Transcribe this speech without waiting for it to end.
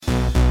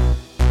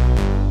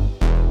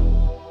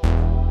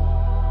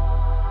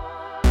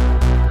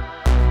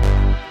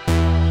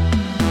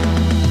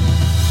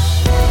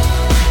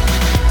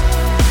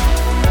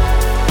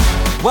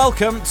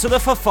Welcome to the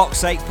For Fox's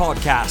Sake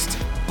podcast,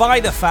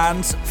 by the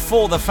fans,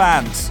 for the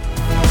fans.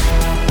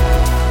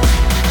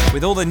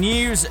 With all the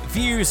news,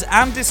 views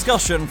and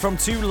discussion from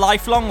two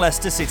lifelong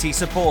Leicester City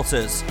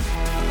supporters.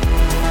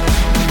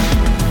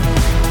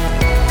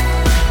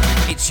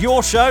 It's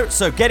your show,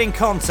 so get in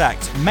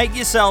contact, make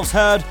yourselves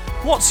heard.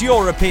 What's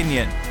your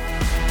opinion?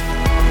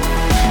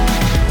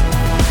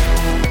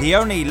 The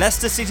only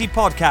Leicester City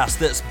podcast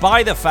that's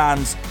by the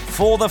fans,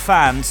 for the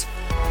fans.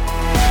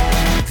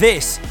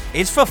 This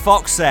is For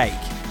Fox's Sake.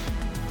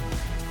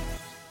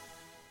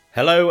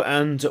 Hello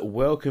and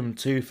welcome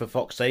to For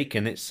Fox's Sake,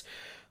 and it's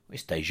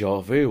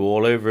deja vu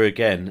all over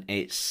again.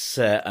 It's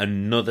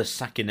another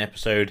sacking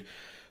episode.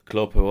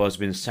 Klopp, who has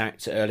been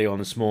sacked early on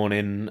this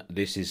morning.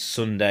 This is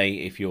Sunday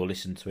if you're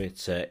listening to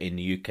it in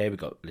the UK. We've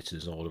got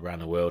listeners all around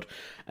the world,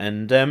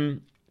 and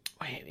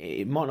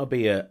it might not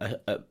be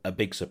a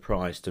big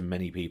surprise to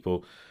many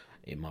people.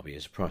 It might be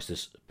a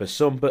surprise for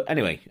some, but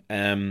anyway,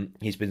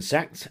 he's been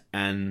sacked,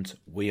 and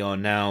we are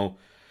now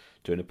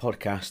doing a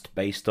podcast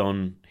based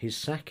on his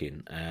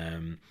sacking.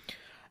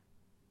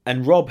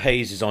 And Rob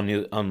Hayes is on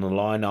the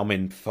line. I'm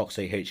in Fox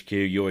 8 HQ.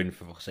 You're in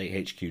Fox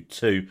 8 HQ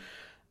too.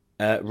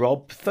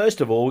 Rob, first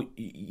of all,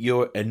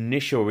 your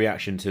initial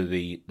reaction to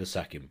the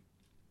sacking?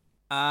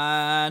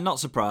 Not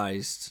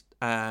surprised.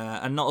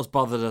 And not as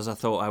bothered as I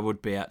thought I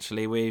would be,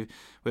 actually. We've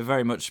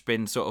very much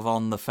been sort of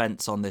on the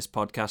fence on this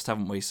podcast,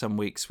 haven't we? Some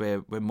weeks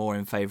we're more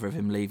in favour of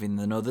him leaving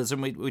than others, and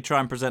we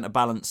try and present a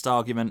balanced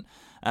argument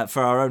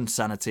for our own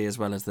sanity as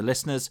well as the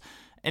listeners.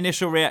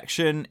 Initial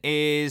reaction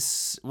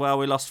is, well,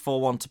 we lost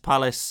 4-1 to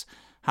Palace.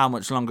 How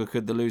much longer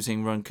could the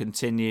losing run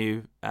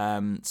continue?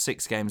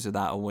 6 games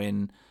without a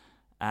win.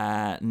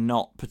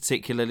 Not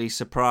particularly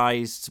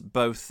surprised,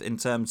 both in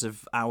terms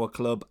of our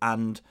club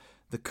and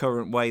the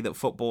current way that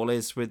football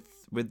is with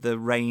the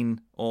reign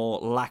or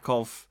lack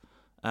of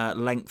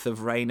length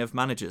of reign of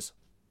managers.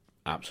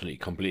 Absolutely,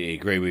 completely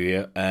agree with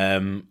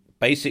you.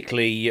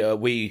 Basically,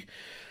 we're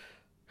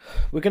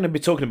going to be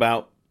talking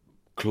about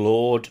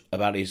Claude,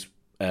 about his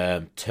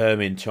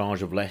term in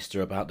charge of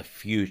Leicester, about the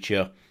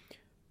future.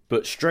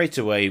 But straight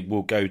away,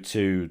 we'll go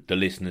to the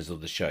listeners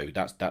of the show.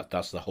 That's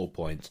the whole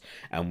point.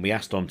 And we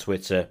asked on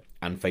Twitter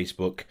and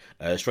Facebook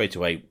straight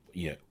away,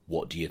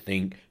 what do you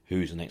think?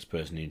 Who's the next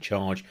person in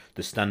charge?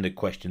 The standard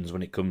questions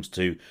when it comes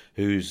to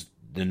who's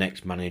the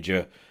next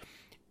manager,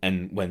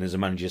 and when there's a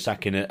manager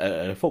sacking at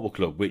a football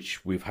club,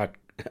 which we've had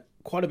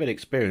quite a bit of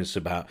experience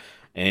about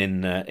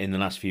in the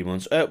last few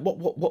months.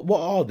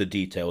 What are the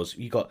details?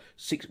 You got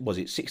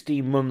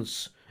 16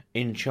 months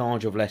in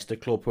charge of Leicester,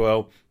 Claude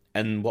Puel,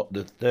 and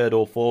the third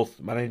or fourth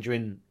manager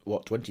in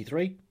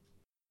 23?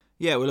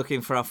 Yeah, we're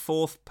looking for our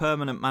fourth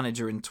permanent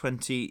manager in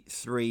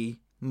 23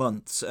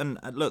 months. And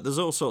look, there's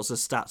all sorts of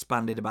stats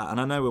bandied about,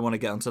 and I know we want to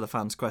get onto the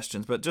fans'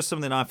 questions, but just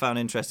something I found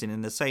interesting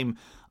in the same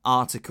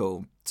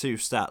article, 2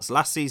 stats.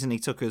 Last season he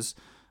took us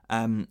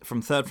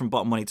from third from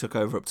bottom when he took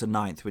over up to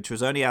 9th, which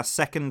was only our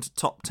second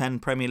top 10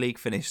 Premier League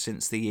finish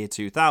since the year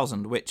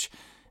 2000, which,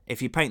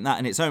 if you paint that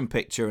in its own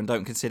picture and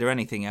don't consider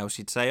anything else,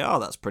 you'd say, oh,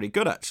 that's pretty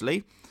good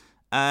actually.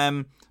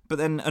 But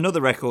then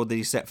another record that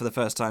he set for the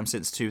first time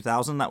since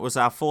 2000, that was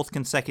our 4th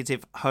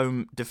consecutive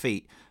home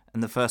defeat,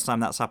 and the first time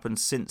that's happened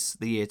since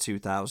the year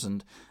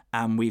 2000.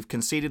 And we've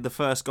conceded the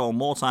first goal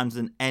more times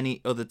than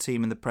any other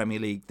team in the Premier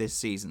League this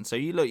season. So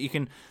you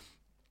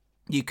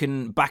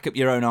can back up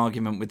your own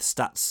argument with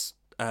stats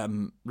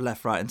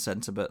left, right and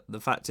centre. But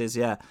the fact is,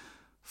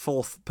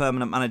 4th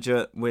permanent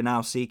manager we're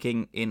now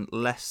seeking in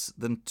less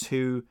than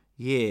 2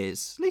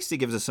 years. At least it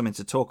gives us something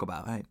to talk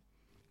about, hey?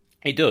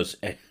 It does.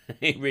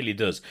 It really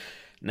does.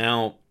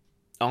 Now,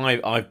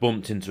 I've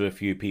bumped into a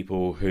few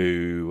people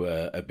who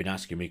have been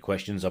asking me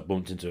questions. I've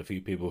bumped into a few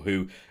people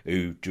who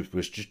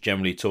was just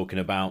generally talking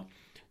about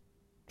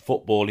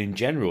football in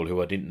general,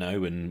 who I didn't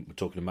know, and were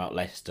talking about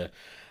Leicester.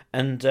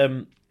 And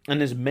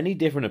there's many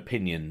different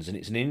opinions, and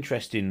it's an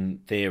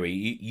interesting theory.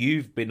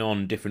 You've been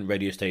on different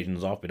radio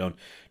stations. I've been on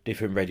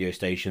different radio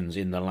stations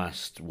in the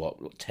last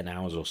 10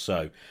 hours or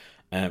so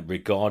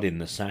regarding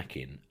the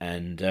sacking.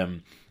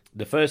 And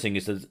the first thing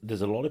is that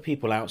there's a lot of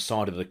people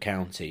outside of the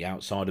county,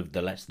 outside of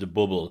the Leicester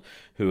bubble,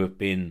 who have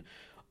been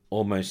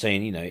almost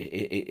saying,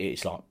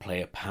 it's like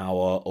player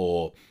power,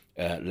 or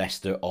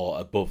Leicester are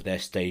above their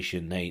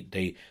station.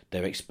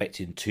 They're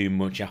expecting too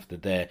much after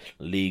their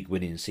league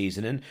winning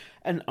season.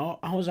 And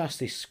I was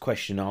asked this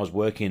question. I was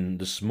working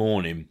this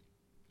morning.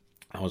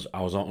 I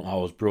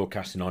was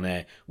broadcasting on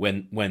air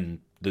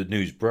when the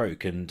news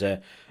broke, and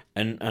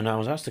I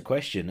was asked the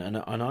question, and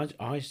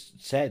I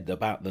said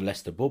about the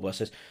Leicester bubble.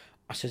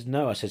 I says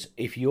no. I says,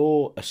 if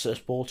you're a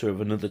supporter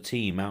of another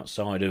team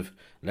outside of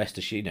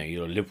Leicester,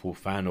 you're a Liverpool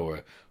fan or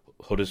a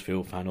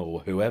Huddersfield fan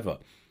or whoever.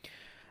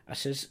 I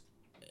says,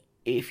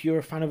 if you're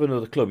a fan of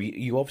another club,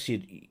 you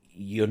obviously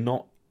you've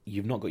not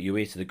got your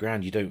ear to the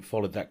ground. You don't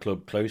follow that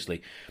club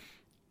closely.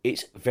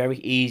 It's very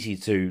easy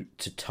to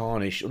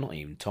tarnish, or not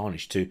even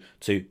tarnish, to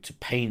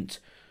paint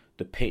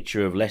the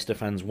picture of Leicester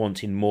fans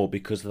wanting more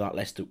because of that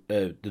Leicester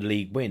the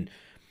league win.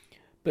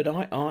 But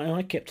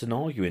I kept on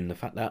arguing the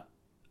fact that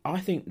I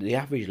think the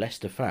average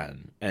Leicester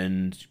fan,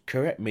 and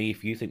correct me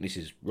if you think this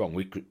is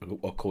wrong,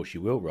 of course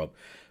you will, Rob,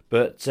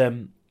 but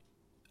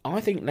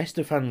I think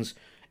Leicester fans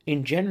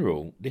in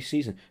general this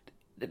season,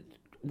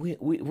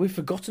 we've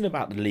forgotten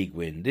about the league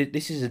win.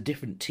 This is a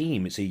different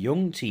team. It's a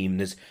young team.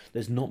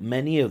 There's not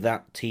many of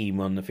that team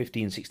on the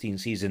 15-16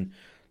 season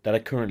that are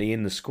currently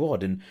in the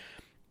squad, and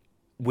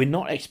we're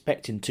not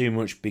expecting too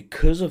much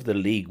because of the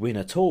league win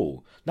at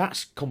all.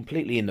 That's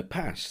completely in the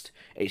past.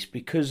 It's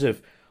because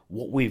of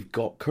what we've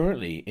got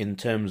currently in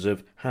terms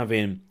of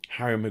having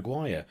Harry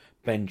Maguire,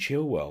 Ben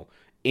Chilwell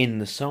in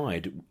the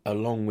side,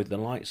 along with the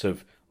likes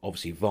of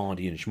obviously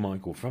Vardy and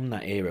Schmeichel from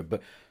that era.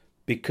 But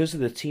because of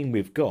the team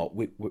we've got,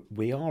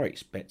 we are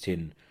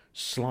expecting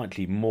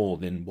slightly more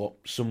than what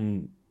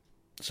some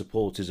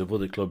supporters of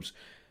other clubs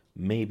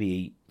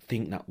maybe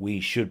think that we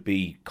should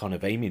be kind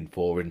of aiming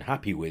for and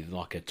happy with,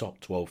 like a top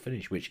 12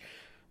 finish, which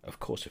of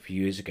course a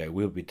few years ago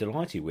we'll be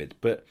delighted with.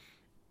 But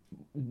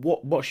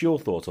what's your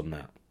thought on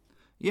that?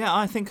 Yeah,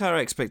 I think our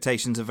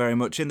expectations are very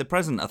much in the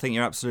present. I think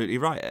you're absolutely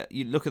right.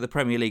 You look at the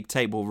Premier League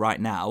table right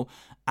now,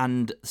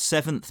 and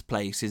 7th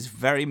place is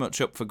very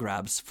much up for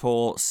grabs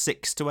for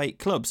 6 to 8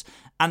 clubs.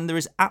 And there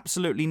is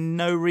absolutely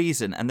no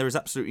reason, and there is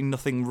absolutely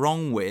nothing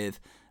wrong with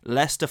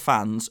Leicester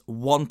fans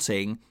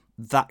wanting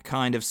that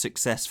kind of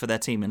success for their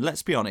team. And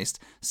let's be honest,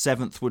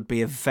 7th would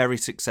be a very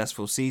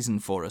successful season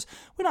for us.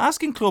 We're not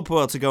asking Club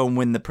World to go and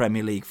win the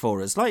Premier League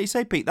for us. Like you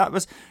say, Pete,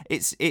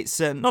 it's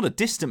not a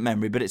distant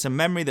memory, but it's a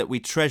memory that we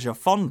treasure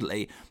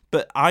fondly.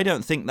 But I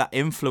don't think that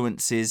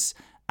influences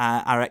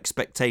our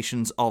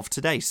expectations of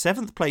today.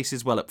 7th place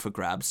is well up for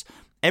grabs.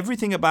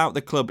 Everything about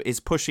the club is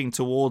pushing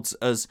towards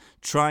us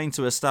trying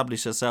to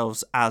establish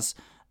ourselves as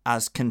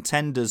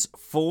contenders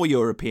for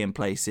European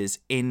places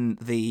in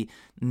the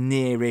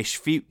nearish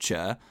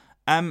future.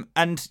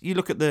 And you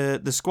look at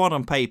the squad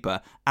on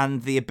paper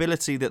and the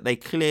ability that they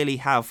clearly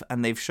have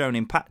and they've shown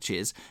in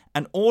patches,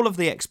 and all of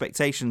the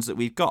expectations that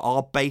we've got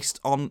are based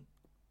on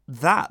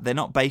that. They're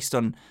not based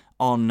on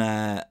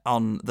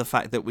the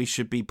fact that we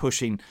should be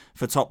pushing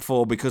for top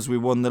 4 because we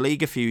won the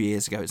league a few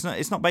years ago.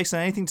 It's not based on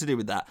anything to do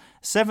with that.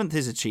 7th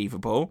is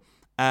achievable.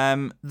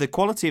 The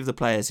quality of the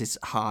players is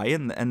high,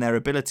 and their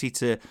ability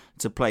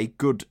to play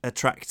good,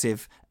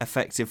 attractive,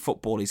 effective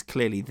football is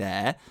clearly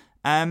there.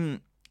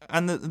 And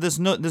there's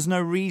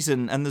no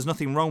reason, and there's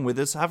nothing wrong with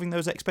us having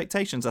those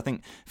expectations. I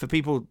think for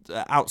people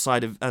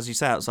outside of, as you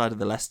say, outside of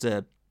the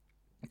Leicester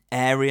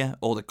area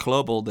or the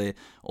club or the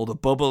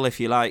bubble, if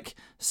you like,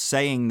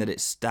 saying that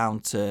it's down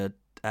to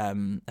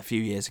a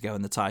few years ago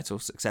and the title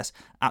success,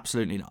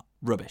 absolutely not.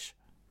 Rubbish.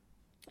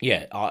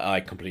 Yeah,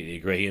 I completely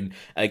agree, and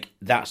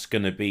that's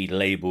going to be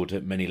labelled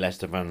at many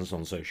Leicester fans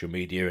on social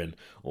media and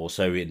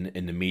also in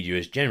the media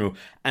as general.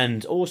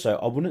 And also,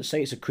 I wouldn't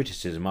say it's a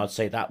criticism. I'd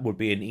say that would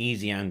be an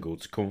easy angle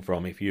to come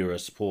from if you're a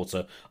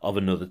supporter of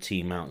another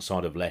team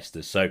outside of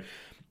Leicester. So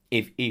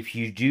if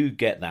you do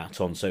get that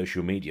on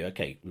social media,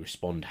 okay,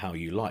 respond how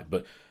you like.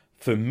 But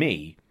for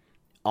me,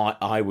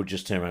 I would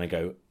just turn around and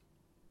go,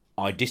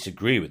 I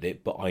disagree with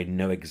it, but I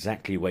know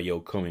exactly where you're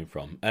coming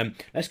from.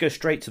 Let's go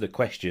straight to the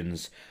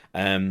questions.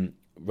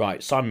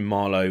 Right, Simon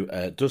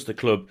Marlowe, does the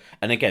club...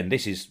 And again,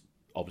 this is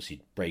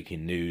obviously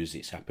breaking news.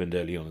 It's happened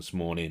early on this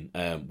morning.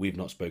 We've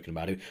not spoken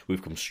about it.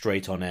 We've come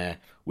straight on air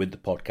with the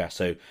podcast.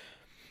 So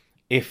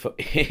if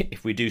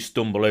we do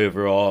stumble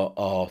over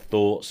our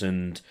thoughts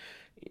and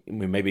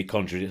we maybe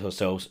contradict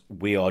ourselves,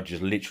 we are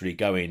just literally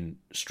going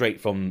straight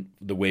from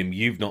the whim.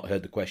 You've not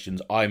heard the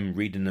questions. I'm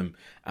reading them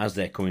as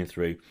they're coming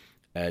through.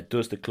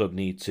 Does the club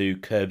need to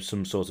curb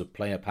some sort of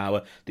player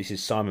power? This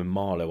is Simon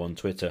Marlowe on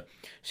Twitter.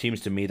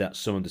 Seems to me that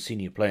some of the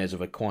senior players have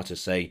had quite a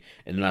say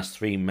in the last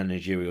 3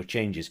 managerial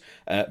changes.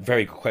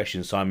 Very good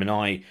question, Simon.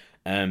 I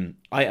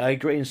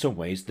agree in some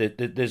ways.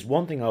 There's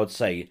one thing I would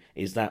say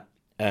is that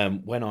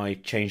when I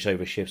changed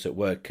over shifts at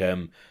work,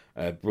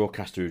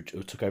 broadcaster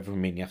who took over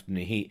from me in the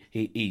afternoon,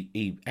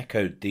 he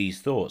echoed these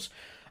thoughts,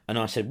 and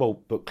I said,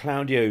 well, but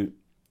Claudio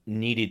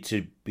needed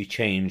to be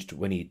changed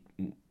when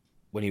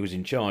he was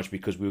in charge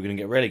because we were going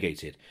to get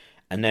relegated.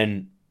 And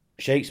then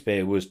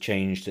Shakespeare was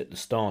changed at the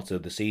start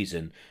of the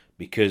season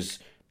because,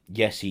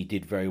 yes, he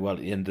did very well at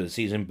the end of the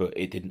season, but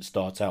it didn't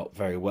start out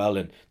very well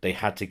and they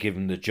had to give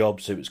him the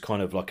job. So it was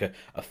kind of like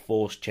a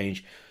forced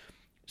change.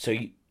 So,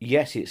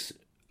 yes, it's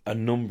a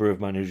number of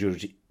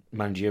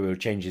managerial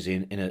changes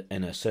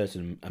in a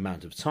certain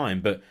amount of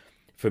time. But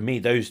for me,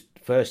 those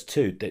first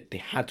 2, they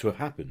had to have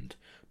happened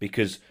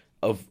because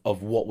of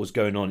what was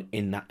going on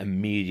in that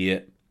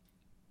immediate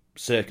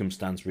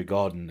circumstance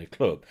regarding the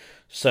club.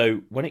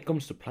 So when it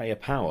comes to player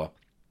power,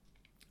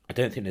 I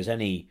don't think there's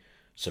any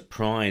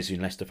surprise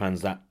in Leicester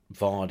fans that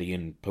Vardy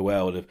and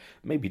Puel have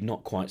maybe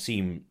not quite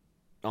seen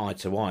eye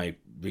to eye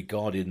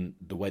regarding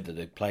the way that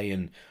they play,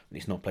 and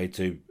it's not played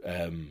to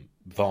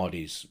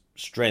Vardy's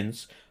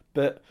strengths.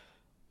 But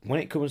when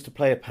it comes to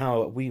player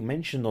power, we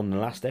mentioned on the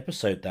last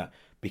episode that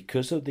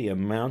because of the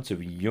amount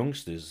of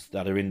youngsters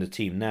that are in the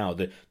team now,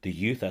 the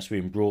youth that's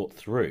been brought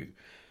through,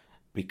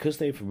 because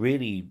they've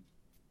really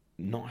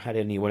not had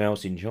anyone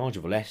else in charge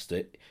of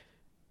Leicester,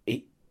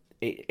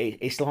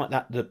 it's like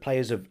that the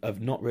players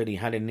have not really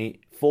had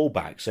any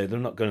fallback, so they're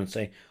not going to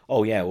say,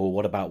 oh yeah, well,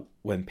 what about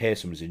when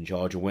Pearson was in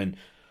charge, or when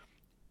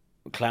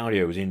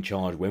Claudio was in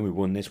charge, when we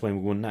won this, when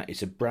we won that.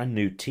 It's a brand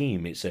new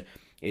team.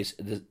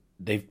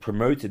 They've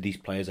promoted these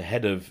players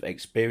ahead of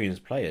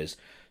experienced players,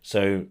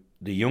 so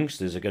the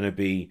youngsters are going to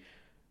be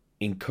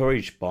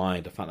encouraged by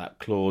the fact that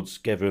Claude's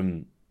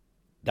given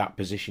that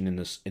position in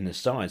the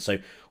side. So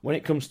when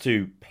it comes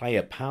to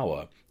player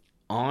power,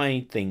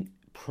 I think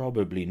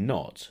probably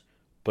not,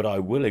 but I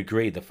will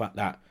agree the fact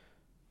that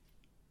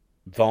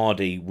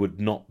Vardy would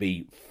not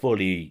be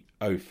fully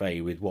au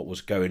fait with what was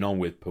going on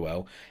with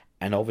Puel,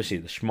 and obviously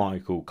the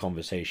Schmeichel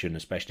conversation,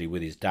 especially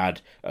with his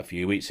dad a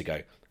few weeks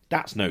ago,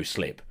 that's no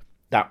slip.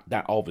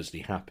 That obviously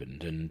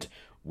happened, and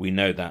we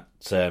know that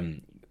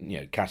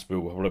Kasper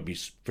will probably be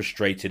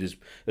frustrated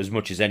as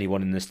much as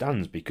anyone in the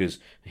stands, because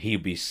he'll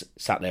be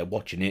sat there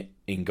watching it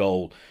in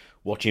goal,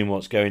 watching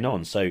what's going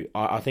on. So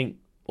I think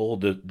all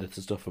the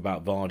stuff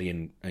about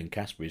Vardy and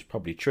Kasper is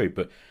probably true,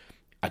 but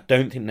I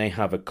don't think they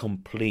have a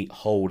complete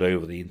hold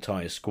over the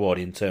entire squad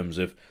in terms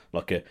of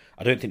I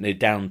don't think they're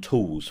down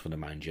tools for the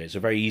manager. It's a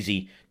very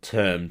easy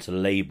term to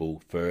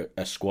label for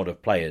a squad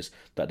of players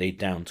that they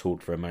down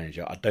tooled for a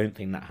manager. I don't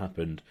think that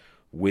happened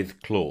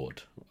with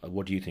Claude.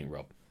 What do you think,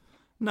 Rob?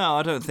 No,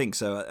 I don't think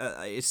so.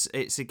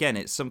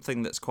 It's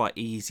something that's quite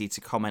easy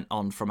to comment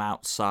on from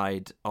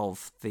outside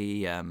of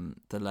the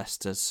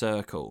Leicester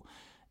circle,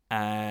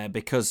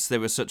 because there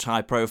were such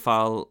high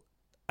profile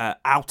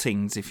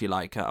outings, if you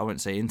like. I wouldn't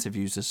say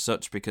interviews as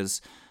such,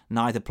 because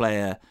neither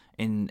player,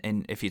 in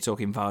if you're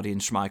talking Vardy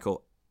and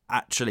Schmeichel,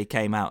 actually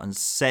came out and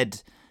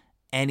said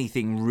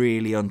anything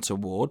really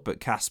untoward. But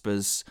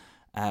Kasper's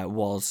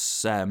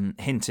was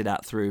hinted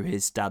at through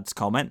his dad's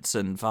comments,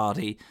 and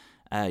Vardy,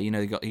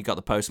 you got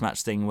the post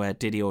match thing where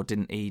did he or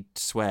didn't he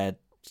swear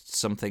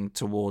something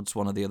towards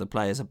one of the other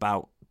players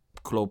about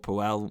Claude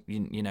Puel.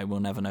 We'll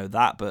never know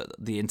that, but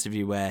the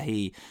interview where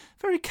he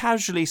very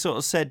casually sort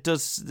of said,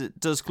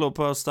 does Claude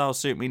Puel's style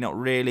suit me? Not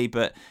really,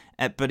 but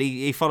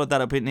he followed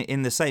that up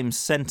in the same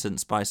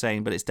sentence by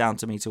saying, but it's down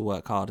to me to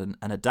work hard and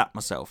adapt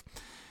myself.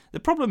 The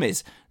problem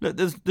is, look,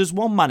 there's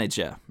one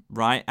manager,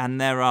 right,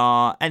 and there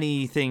are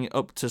anything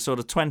up to sort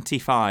of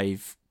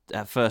 25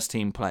 first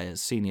team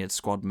players, senior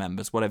squad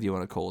members, whatever you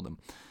want to call them.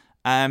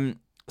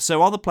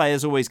 So are the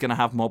players always going to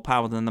have more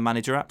power than the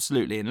manager?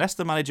 Absolutely. Unless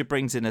the manager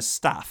brings in a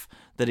staff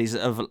that is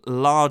of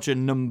larger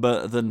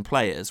number than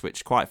players,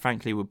 which quite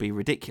frankly would be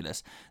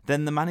ridiculous,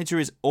 then the manager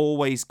is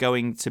always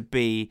going to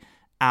be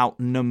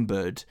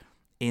outnumbered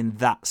in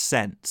that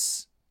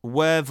sense.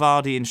 Were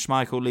Vardy and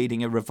Schmeichel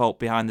leading a revolt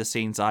behind the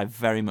scenes? I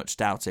very much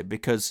doubt it,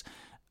 because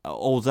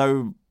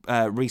although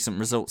recent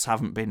results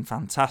haven't been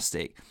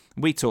fantastic,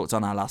 we talked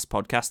on our last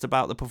podcast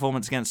about the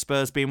performance against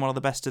Spurs being one of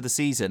the best of the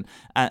season,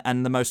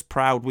 and the most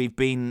proud we've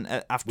been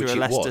after a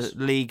Leicester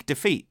League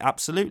defeat.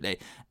 Absolutely.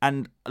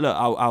 And look,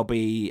 I'll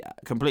be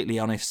completely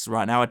honest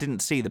right now. I didn't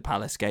see the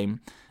Palace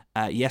game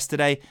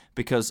yesterday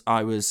because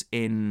I was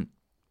in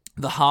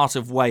the heart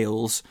of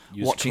Wales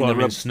watching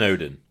the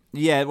Snowdon.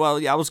 Yeah,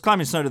 well, I was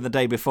climbing Snowdon the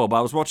day before, but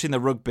I was watching the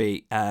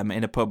rugby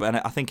in a pub, and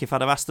I think if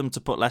I'd have asked them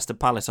to put Leicester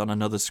Palace on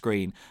another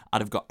screen,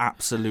 I'd have got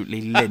absolutely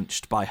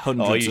lynched by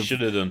hundreds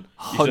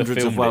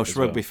of Welsh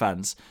rugby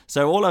fans.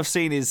 So all I've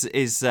seen is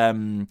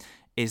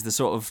the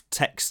sort of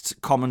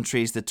text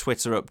commentaries, the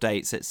Twitter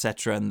updates,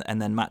 etc.,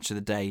 and then match of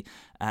the day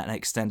and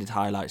extended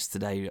highlights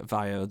today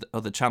via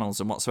other channels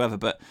and whatsoever.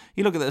 But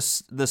you look at the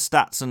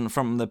stats, and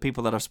from the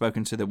people that I've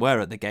spoken to that were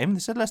at the game, they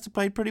said Leicester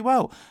played pretty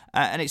well.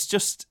 And it's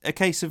just a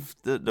case of,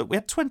 look, we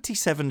had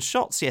 27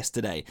 shots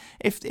yesterday.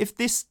 If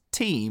this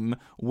team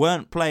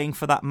weren't playing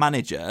for that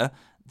manager,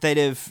 they'd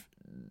have,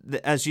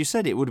 as you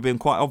said, it would have been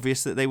quite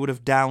obvious that they would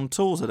have downed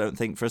tools. I don't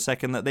think for a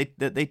second that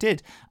they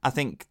did. I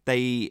think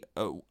they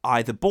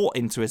either bought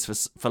into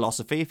his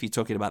philosophy, if you're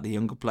talking about the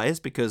younger players,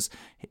 because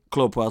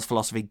Claude Puel's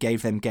philosophy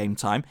gave them game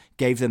time,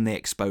 gave them the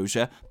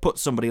exposure, put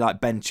somebody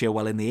like Ben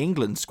Chilwell in the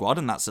England squad,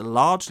 and that's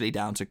largely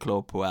down to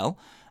Claude Puel.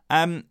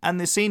 And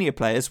the senior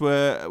players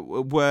were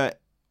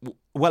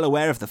well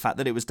aware of the fact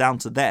that it was down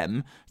to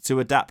them to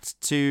adapt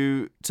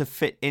to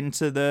fit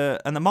into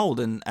the mould,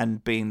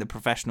 and being the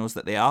professionals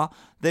that they are,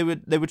 they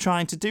were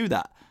trying to do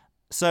that.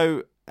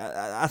 So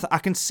I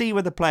can see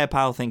where the player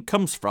power thing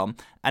comes from,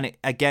 and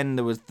again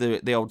there was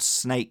the old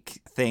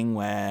snake thing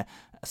where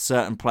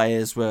certain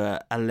players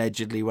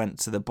allegedly went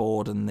to the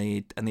board and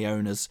the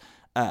owners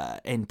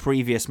in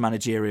previous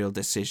managerial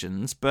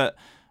decisions, but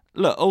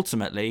look,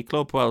 ultimately,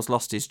 Claude Puel's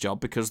lost his job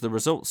because the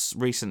results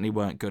recently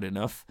weren't good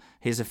enough.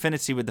 His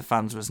affinity with the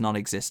fans was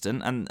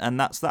non-existent, and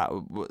that's that.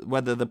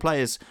 Whether the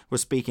players were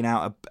speaking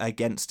out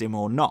against him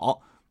or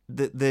not,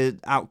 the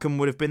outcome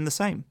would have been the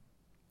same.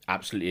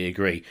 Absolutely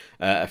agree.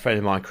 A friend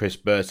of mine, Chris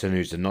Burton,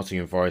 who's a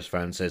Nottingham Forest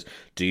fan, says,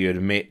 do you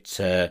admit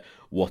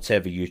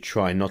whatever you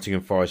try,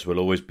 Nottingham Forest will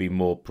always be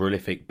more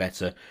prolific,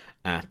 better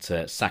at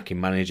sacking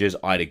managers?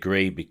 I'd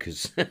agree,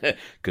 because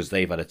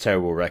they've had a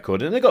terrible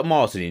record, and they've got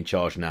Martin in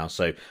charge now,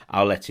 so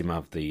I'll let him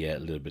have the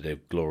little bit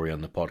of glory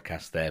on the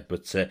podcast there.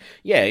 But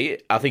yeah,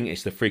 I think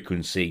it's the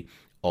frequency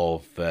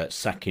of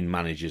sacking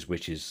managers,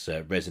 which has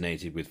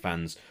resonated with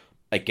fans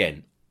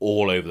again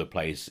all over the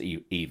place,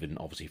 even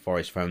obviously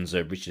Forest fans.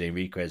 Richard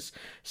Enriquez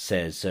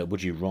says,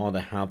 would you rather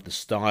have the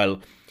style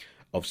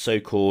of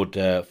so-called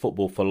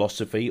football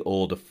philosophy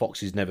or the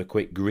Foxes never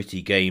quit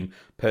gritty game?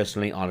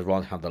 Personally, I'd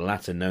rather have the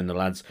latter, knowing the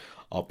lads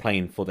are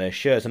playing for their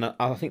shirts. And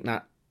I think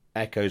that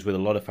echoes with a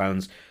lot of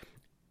fans.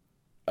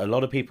 A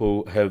lot of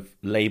people have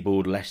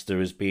labelled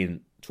Leicester as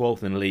being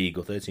 12th in the league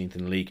or 13th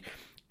in the league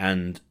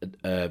and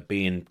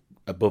being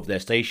above their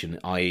station,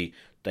 i.e.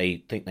 they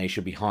think they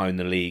should be higher in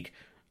the league.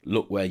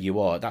 Look where you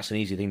are. That's an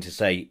easy thing to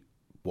say,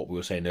 what we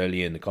were saying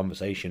earlier in the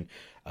conversation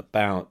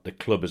about the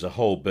club as a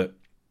whole, but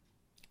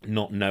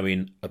not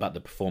knowing about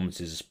the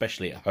performances,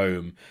 especially at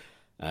home,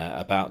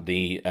 about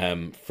the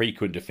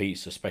frequent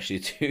defeats, especially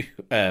to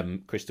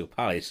Crystal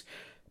Palace.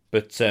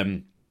 But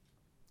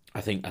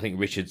I think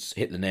Richard's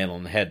hit the nail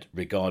on the head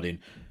regarding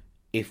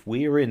if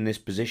we were in this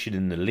position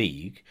in the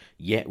league,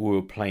 yet we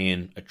were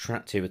playing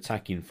attractive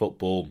attacking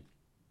football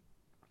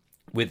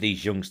with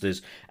these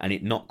youngsters and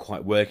it not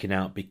quite working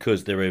out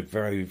because they're a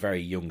very,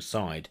 very young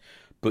side,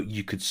 but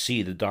you could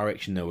see the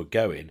direction they were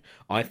going.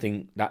 I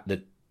think that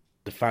the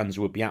fans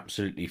would be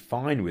absolutely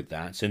fine with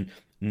that and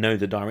know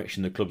the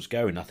direction the club's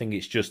going. I think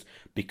it's just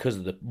because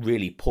of the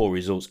really poor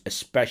results,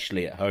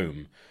 especially at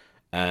home,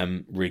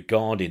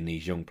 regarding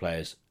these young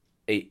players.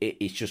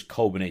 It's just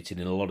culminated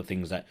in a lot of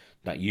things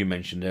that you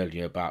mentioned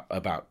earlier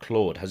about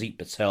Claude. Hazeep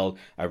Patel,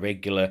 a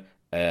regular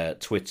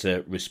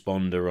Twitter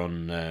responder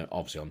on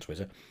obviously on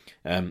Twitter,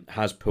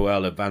 has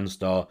Puel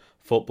advanced our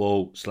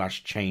football /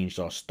 changed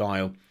our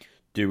style?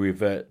 Do we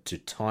revert to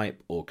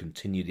type or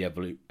continue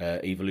the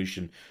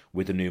evolution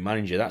with a new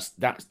manager?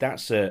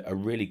 That's a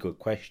really good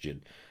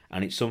question,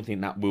 and it's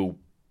something that we'll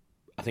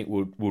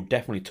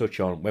definitely touch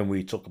on when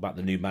we talk about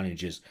the new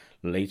managers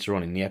later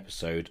on in the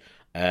episode.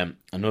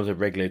 Another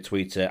regular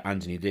tweeter,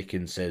 Anthony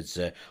Dickens, says,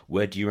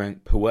 where do you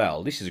rank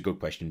Puel? This is a good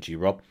question to you,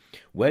 Rob.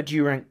 Where do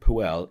you rank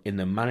Puel in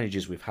the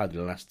managers we've had in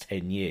the last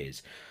 10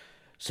 years?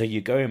 So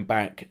you're going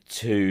back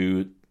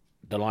to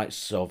the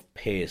likes of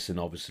Pearson,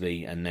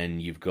 obviously, and then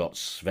you've got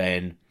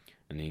Sven,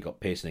 and then you've got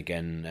Pearson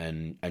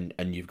again,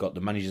 and you've got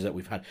the managers that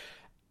we've had.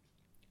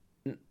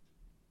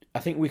 I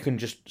think we can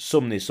just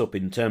sum this up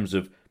in terms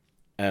of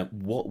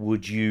what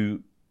would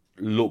you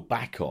look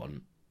back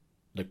on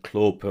the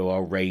Claude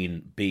Puel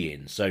reign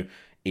being. So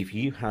if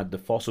you had the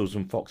Fossils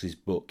and Foxes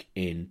book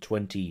in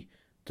 20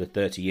 to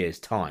 30 years'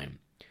 time,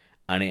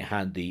 and it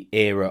had the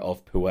era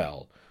of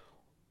Puel,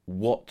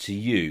 what to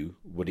you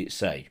would it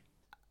say?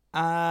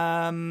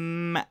 Not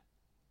an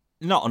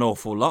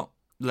awful lot.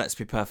 Let's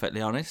be perfectly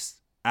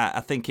honest. I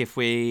think if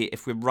we're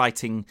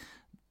writing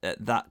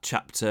that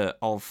chapter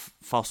of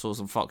Fossils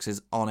and Foxes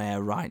on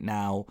air right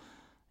now,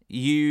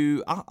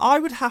 I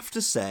would have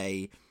to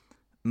say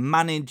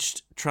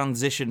managed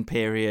transition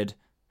period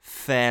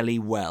fairly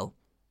well.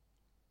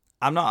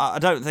 I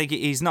don't think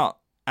he's not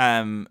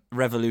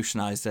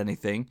revolutionised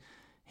anything.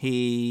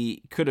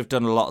 He could have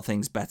done a lot of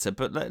things better,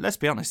 but let's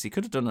be honest, he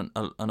could have done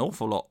an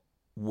awful lot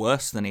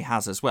worse than he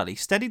has as well. He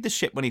steadied the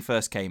ship when he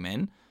first came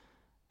in,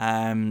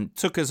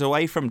 took us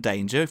away from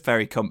danger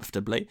very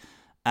comfortably,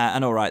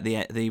 and all right,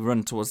 the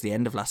run towards the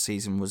end of last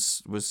season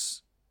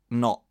was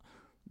not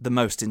the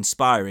most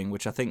inspiring,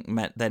 which I think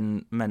meant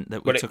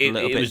that we took a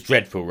little bit. It was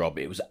dreadful, Rob.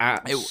 It was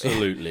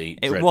absolutely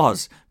dreadful. It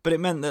was, but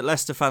it meant that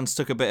Leicester fans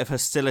took a bit of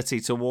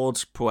hostility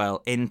towards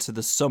Puel into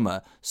the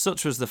summer.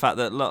 Such was the fact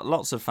that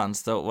lots of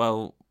fans thought,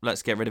 well,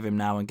 let's get rid of him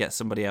now and get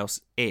somebody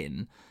else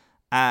in.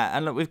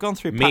 And look, we've gone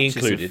through patches me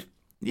included.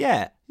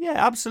 Yeah,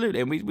 absolutely,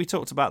 and we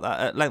talked about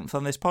that at length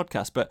on this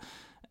podcast. But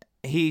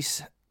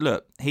he's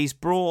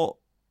brought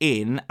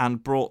in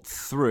and brought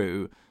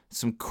through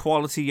some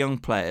quality young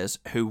players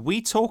who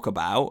we talk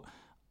about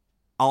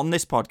on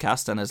this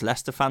podcast and as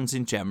Leicester fans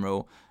in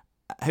general,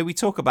 who we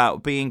talk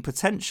about being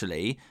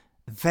potentially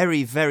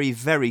very, very,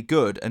 very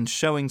good and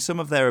showing some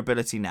of their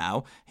ability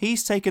now.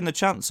 He's taken the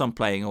chance on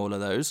playing all of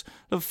those.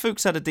 Look,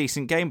 Fuchs had a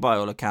decent game by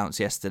all accounts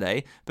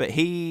yesterday, but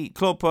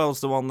Claude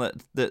Puel's the one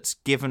that's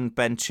given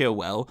Ben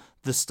Chilwell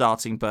the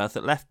starting berth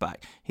at left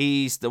back.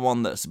 He's the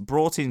one that's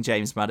brought in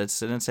James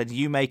Maddison and said,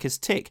 "You make us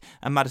tick."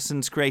 And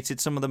Maddison's created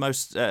some of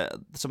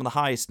the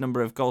highest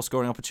number of goal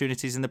scoring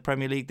opportunities in the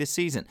Premier League this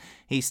season.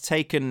 He's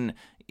taken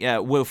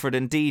Wilfred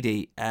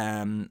Ndidi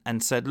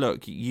and said,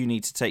 "Look, you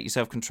need to take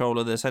yourself control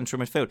of the central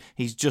midfield."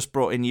 He's just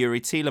brought in Yuri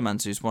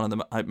Tielemans, who's one of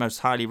the most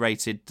highly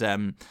rated,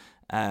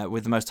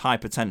 with the most high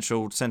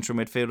potential central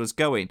midfielders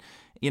going.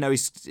 You know,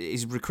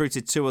 he's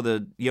recruited two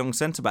other young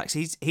centre backs.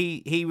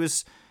 He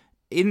was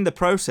in the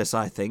process,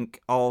 I think,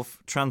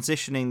 of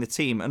transitioning the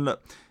team. And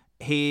look,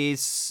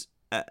 his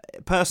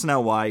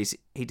personnel-wise,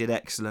 he did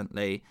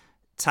excellently.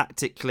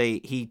 Tactically,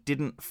 he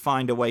didn't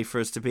find a way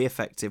for us to be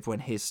effective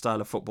when his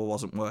style of football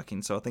wasn't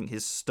working. So I think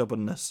his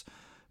stubbornness.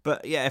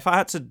 But yeah, if I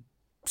had to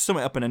sum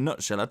it up in a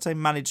nutshell, I'd say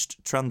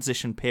managed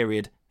transition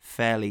period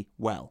fairly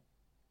well.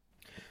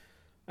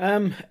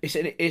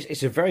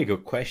 It's a very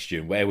good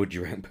question. Where would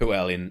you rank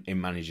Puel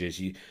in managers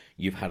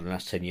you've had in the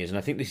last 10 years? And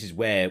I think this is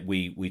where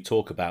we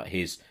talk about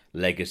his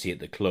legacy at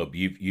the club.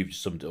 You've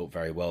summed it up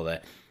very well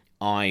there.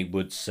 I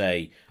would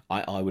say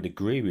I would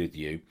agree with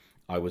you.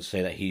 I would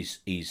say that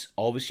he's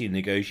obviously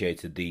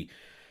negotiated the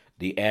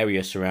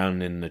area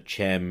surrounding the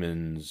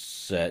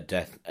chairman's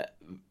death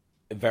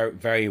very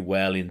very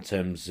well in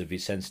terms of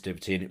his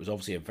sensitivity, and it was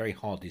obviously a very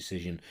hard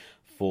decision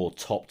for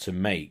Top to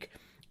make.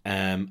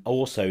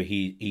 Also,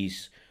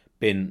 he's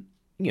been,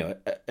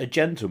 a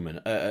gentleman.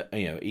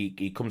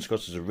 He comes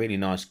across as a really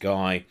nice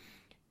guy.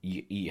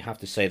 You have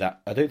to say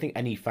that I don't think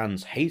any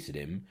fans hated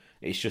him.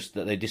 It's just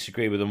that they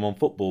disagree with him on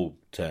football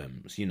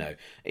terms.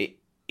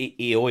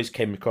 He always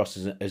came across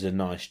as a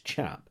nice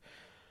chap.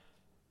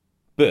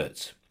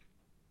 But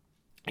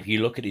if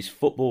you look at his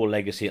football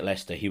legacy at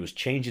Leicester, he was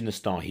changing the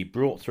style. He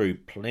brought through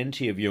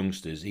plenty of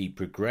youngsters. He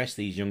progressed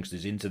these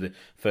youngsters into the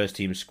first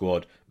team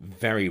squad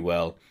very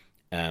well.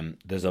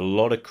 There's a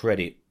lot of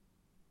credit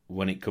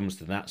when it comes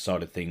to that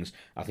side of things.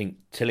 I think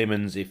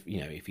Tielemans,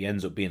 if he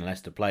ends up being a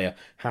Leicester player,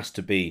 has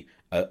to be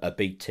a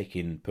big tick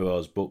in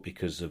Puel's book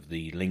because of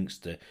the links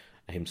to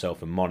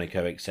himself and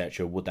Monaco,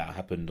 etc. Would that have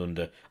happened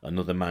under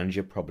another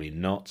manager? Probably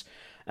not.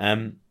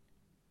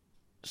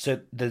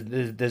 So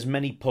there's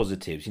many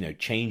positives,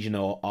 changing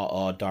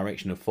our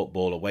direction of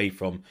football away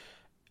from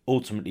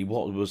ultimately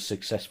what was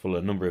successful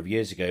a number of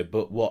years ago,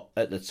 but what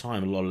at the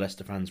time a lot of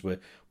Leicester fans were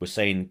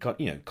saying,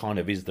 kind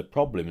of is the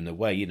problem in a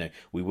way.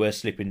 We were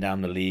slipping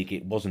down the league.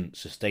 It wasn't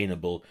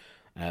sustainable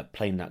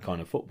playing that kind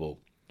of football.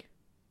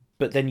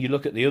 But then you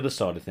look at the other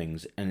side of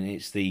things, and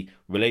it's the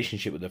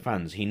relationship with the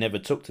fans. He never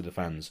took to the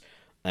fans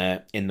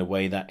in the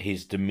way that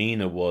his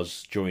demeanour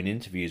was during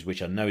interviews,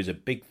 which I know is a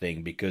big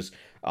thing, because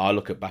I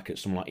look back at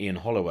someone like Ian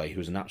Holloway,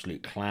 who's an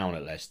absolute clown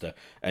at Leicester,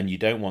 and you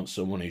don't want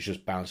someone who's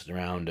just bouncing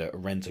around a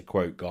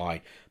rent-a-quote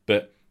guy,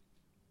 but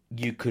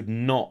you could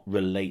not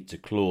relate to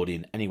Claude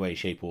in any way,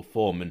 shape or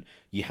form, and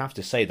you have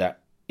to say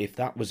that if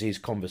that was his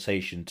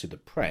conversation to the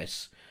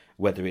press,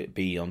 whether it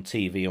be on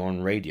TV or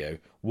on radio,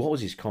 what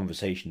was his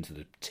conversation to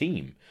the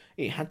team?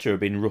 It had to have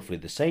been roughly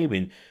the same,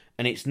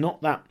 and it's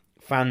not that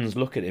fans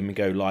look at him and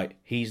go like,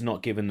 he's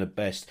not giving the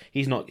best,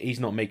 he's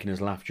not making us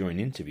laugh during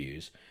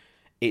interviews.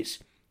 It's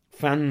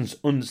fans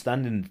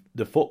understanding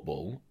the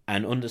football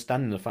and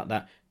understanding the fact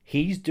that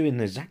he's doing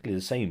exactly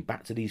the same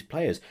back to these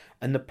players,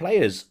 and the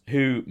players,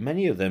 who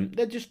many of them,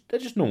 they're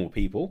just normal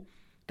people.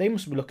 They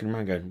must be looking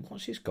around going,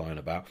 what's this guy on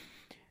about?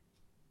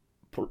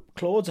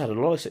 Claude's had a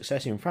lot of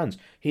success in France.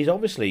 He's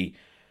obviously,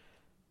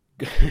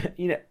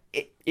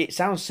 it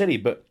sounds silly,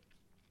 but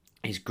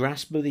his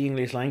grasp of the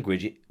English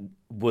language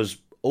was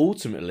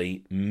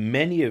ultimately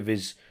many of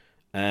his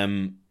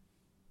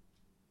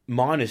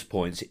minus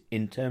points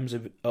in terms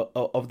of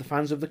the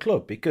fans of the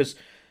club, because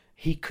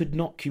he could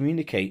not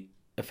communicate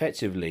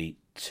effectively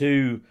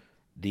to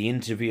the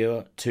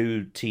interviewer,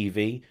 to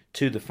TV,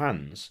 to the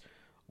fans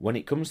when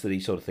it comes to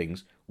these sort of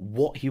things,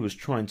 what he was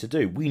trying to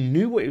do. We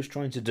knew what he was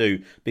trying to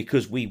do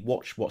because we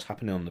watched what's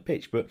happening on the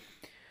pitch, but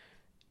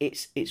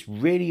it's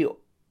really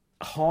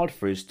hard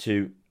for us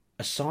to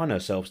assign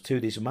ourselves to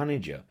this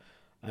manager.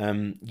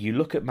 You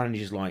look at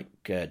managers like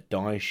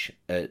Dyche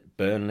at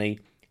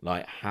Burnley,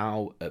 like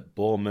Howe at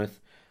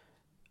Bournemouth,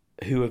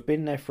 who have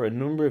been there for a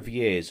number of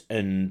years,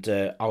 and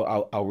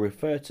I'll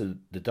refer to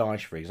the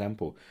Dyche, for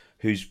example,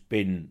 who's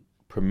been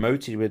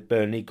promoted with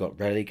Burnley, got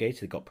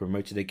relegated, got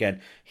promoted again.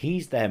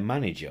 He's their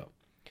manager.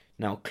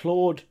 Now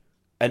Claude,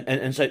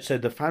 and so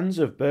the fans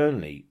of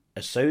Burnley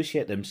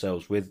associate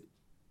themselves with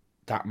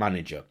that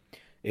manager.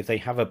 If they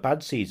have a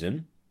bad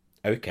season,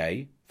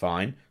 okay,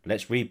 fine,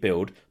 let's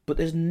rebuild. But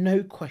there's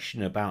no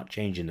question about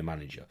changing the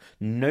manager.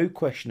 No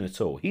question at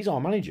all. He's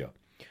our manager.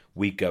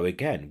 We go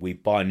again. We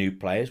buy new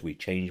players. We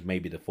change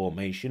maybe the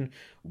formation.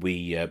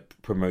 We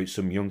promote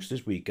some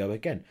youngsters. We go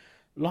again.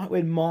 Like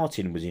when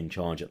Martin was in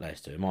charge at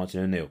Leicester,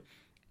 Martin O'Neill.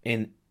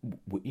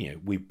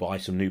 We buy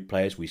some new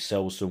players. We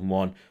sell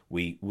someone.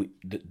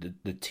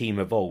 The team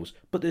evolves.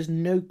 But there's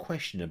no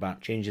question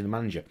about changing the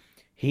manager.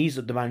 He's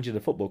the manager of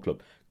the football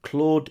club.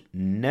 Claude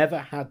never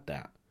had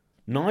that.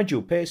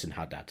 Nigel Pearson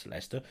had that at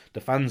Leicester.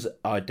 The fans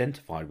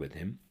identified with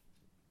him.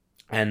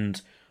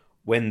 And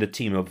when the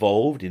team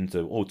evolved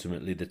into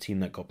ultimately the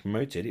team that got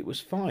promoted, it was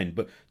fine.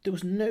 But there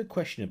was no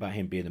question about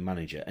him being the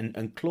manager.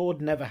 And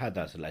Claude never had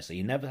that at Leicester.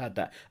 He never had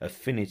that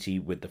affinity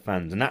with the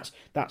fans. And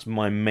that's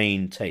my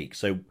main take.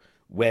 So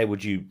where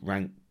would you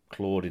rank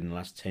Claude in the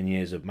last 10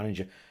 years of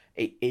manager?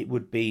 It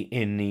would be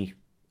in the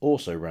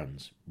also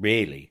runs,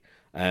 really.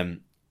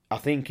 I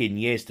think in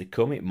years to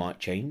come it might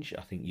change.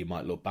 I think you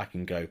might look back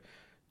and go,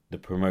 the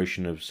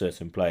promotion of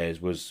certain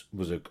players was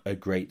a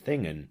great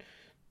thing, and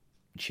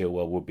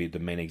Chilwell would be the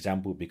main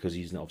example because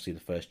he's obviously the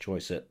first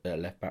choice at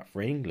left back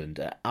for England.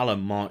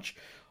 Alan March,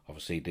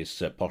 obviously this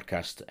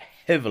podcast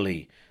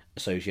heavily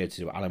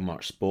associated with Alan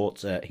March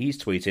Sports. He's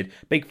tweeted,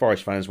 big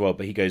Forest fan as well,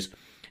 but he goes,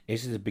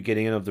 "This is the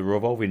beginning of the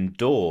revolving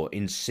door."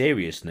 In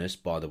seriousness,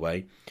 by the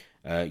way,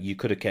 you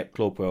could have kept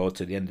Claude Puel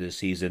to the end of the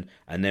season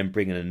and then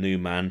bring in a new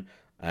man,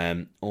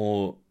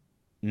 or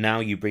now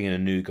you bring in a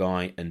new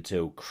guy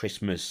until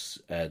Christmas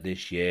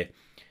this year,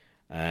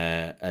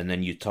 and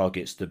then you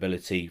target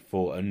stability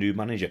for a new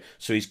manager.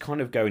 So he's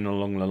kind of going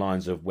along the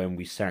lines of when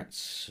we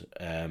sacked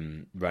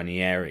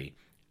Ranieri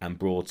and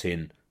brought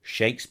in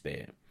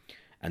Shakespeare,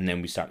 and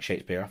then we sacked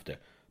Shakespeare after.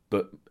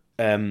 But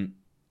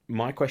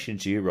my question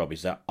to you, Rob,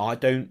 is that I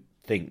don't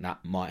think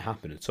that might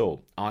happen at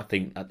all. I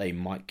think that they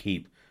might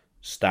keep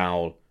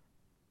Stowell,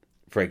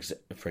 for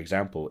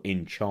example,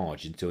 in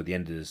charge until the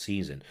end of the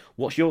season.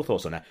 What's your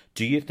thoughts on that?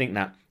 Do you think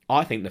that...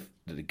 I think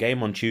the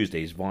game on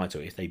Tuesday is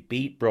vital. If they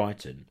beat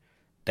Brighton,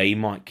 they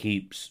might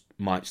keep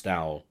Mike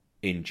Stowell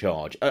in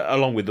charge,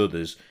 along with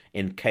others,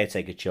 in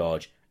caretaker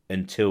charge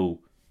until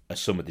a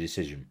summer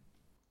decision.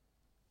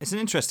 It's an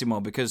interesting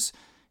one because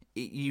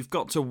you've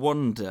got to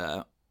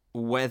wonder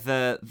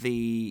whether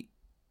the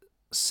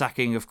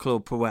sacking of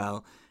Claude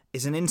Puel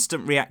is an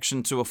instant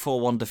reaction to a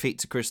 4-1 defeat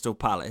to Crystal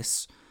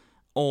Palace,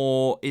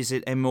 or is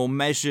it a more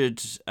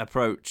measured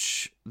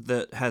approach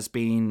that has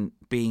been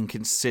being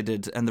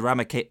considered, and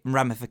the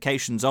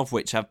ramifications of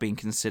which have been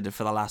considered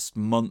for the last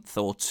month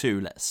or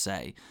two, let's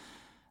say,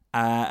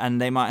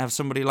 and they might have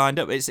somebody lined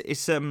up.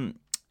 It's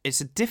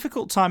a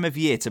difficult time of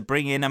year to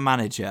bring in a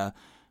manager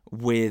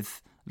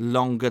with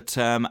longer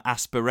term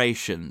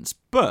aspirations,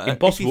 but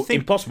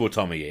impossible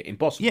time of year,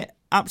 impossible. Yeah,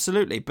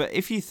 absolutely. But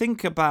if you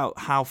think about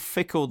how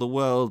fickle the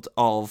world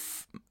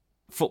of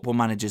football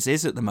managers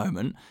is at the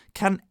moment,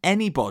 can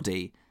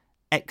anybody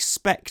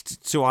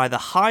expect to either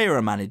hire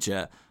a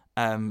manager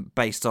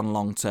based on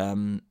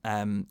long-term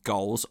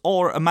goals,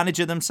 or a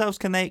manager themselves,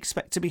 can they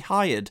expect to be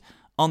hired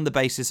on the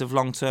basis of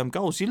long-term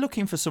goals? You're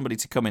looking for somebody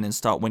to come in and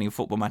start winning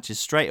football matches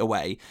straight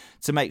away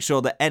to make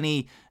sure that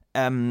any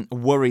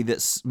worry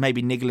that's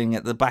maybe niggling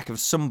at the back of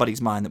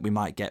somebody's mind that we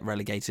might get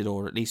relegated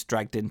or at least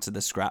dragged into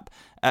the scrap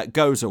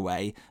goes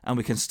away, and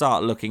we can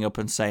start looking up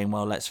and saying,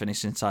 well, let's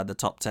finish inside the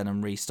top 10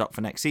 and restock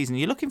for next season.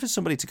 You're looking for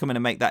somebody to come in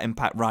and make that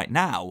impact right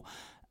now.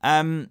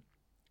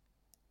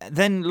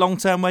 Then long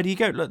term, where do you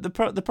go? Look,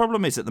 the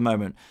problem is at the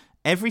moment,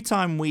 every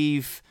time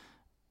we've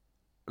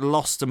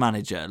lost a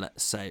manager,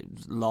 let's say,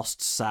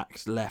 lost,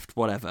 sacked, left,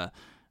 whatever,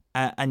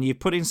 and you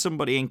put in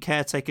somebody in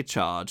caretaker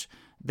charge,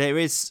 there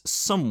is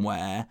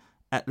somewhere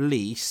at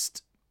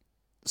least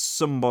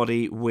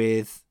somebody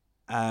with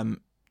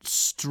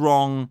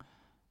strong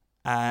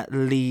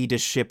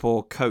leadership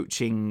or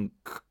coaching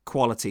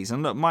qualities.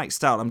 And look, Mike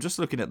Stowell, I'm just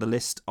looking at the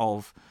list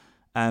of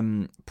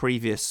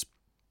previous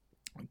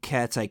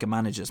caretaker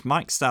managers.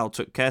 Mike Stowell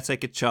took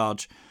caretaker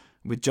charge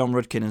with John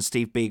Rudkin and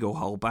Steve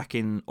Beaglehole back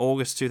in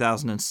August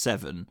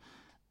 2007.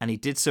 And he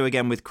did so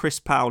again with Chris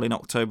Powell in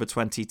October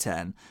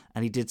 2010.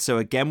 And he did so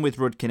again with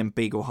Rudkin and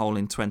Beaglehole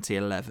in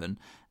 2011.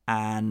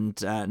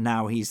 And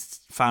now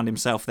he's found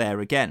himself there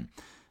again.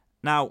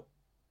 Now,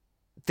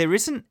 there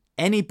isn't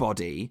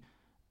anybody,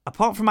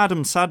 apart from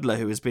Adam Sadler,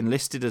 who has been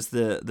listed as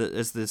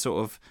the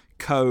sort of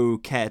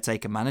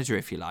co-caretaker manager,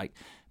 if you like.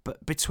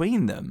 But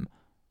between them,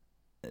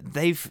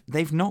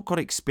 they've not got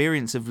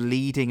experience of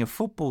leading a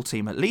football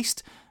team. At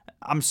least,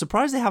 I'm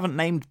surprised they haven't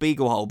named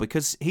Beaglehole,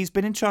 because he's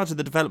been in charge of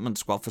the development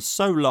squad for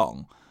so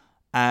long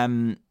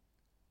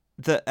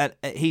that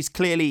he's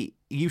clearly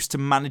used to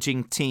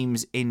managing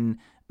teams in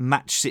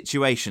match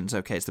situations.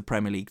 Okay, it's the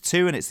Premier League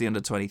 2 and it's the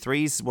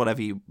under-23s,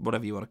 whatever you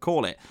want to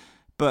call it.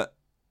 But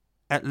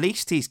at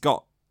least he's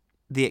got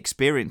the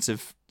experience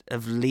of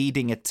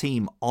leading a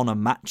team on a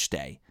match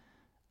day.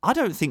 I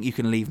don't think you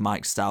can leave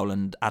Mike Stowell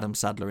and Adam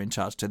Sadler in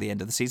charge to the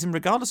end of the season,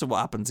 regardless of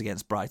what happens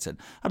against Brighton.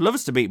 I'd love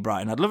us to beat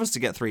Brighton. I'd love us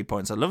to get 3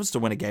 points. I'd love us to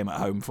win a game at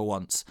home for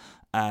once,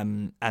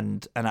 and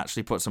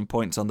actually put some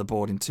points on the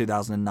board in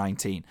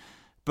 2019.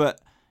 But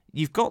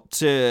you've got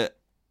to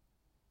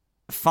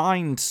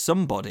find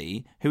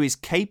somebody who is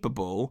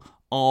capable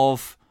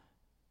of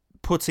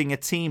putting a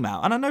team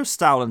out. And I know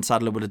Stowell and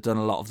Sadler would have done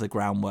a lot of the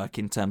groundwork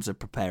in terms of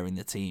preparing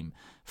the team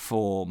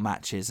for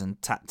matches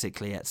and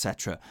tactically,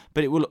 etc.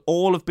 But it will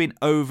all have been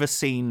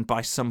overseen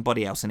by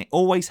somebody else, and it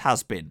always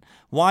has been.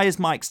 Why has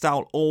Mike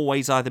Stowell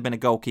always either been a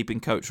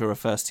goalkeeping coach or a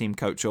first team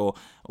coach or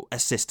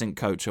assistant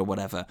coach or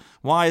whatever?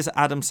 Why is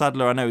Adam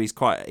Sadler? I know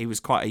he was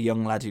quite a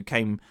young lad who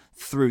came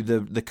through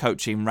the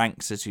coaching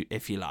ranks,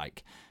 if you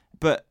like.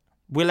 But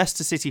we're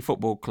Leicester City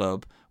Football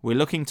Club. We're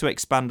looking to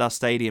expand our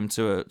stadium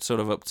to a sort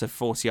of up to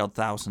 40-odd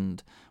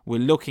thousand. We're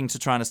looking to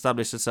try and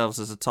establish ourselves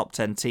as a top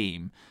 10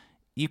 team.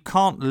 You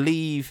can't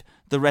leave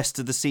the rest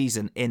of the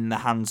season in the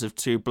hands of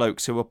two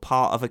blokes who are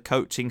part of a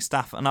coaching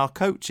staff and are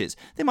coaches.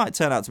 They might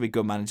turn out to be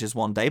good managers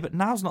one day, but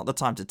now's not the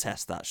time to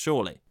test that,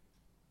 surely.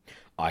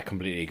 I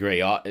completely agree.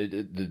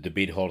 The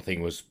Beaglehole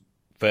thing was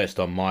first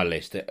on my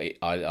list.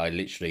 I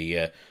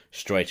literally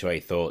straight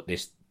away thought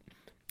this.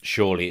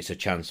 Surely it's a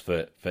chance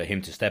for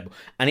him to step up.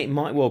 And it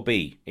might well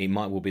be. It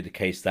might well be the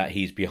case that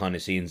he's behind the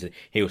scenes and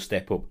he'll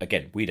step up.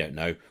 Again, we don't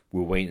know.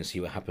 We'll wait and see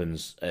what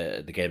happens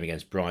the game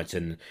against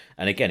Brighton.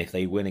 And again, if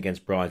they win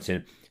against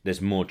Brighton,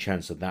 there's more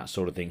chance of that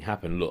sort of thing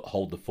happen. Look,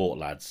 hold the fort,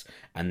 lads.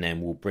 And then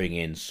we'll bring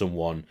in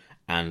someone,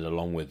 and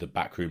along with the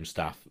backroom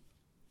staff,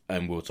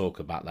 and we'll talk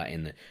about that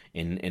in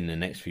the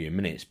next few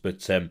minutes.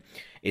 But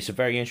it's a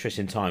very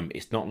interesting time.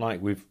 It's not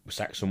like we've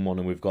sacked someone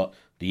and we've got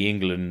the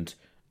England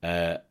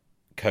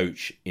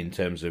coach in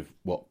terms of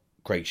what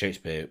Craig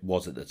Shakespeare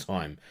was at the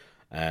time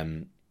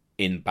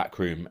in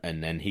backroom,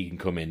 and then he can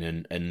come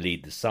in and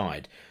lead the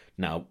side.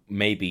 Now,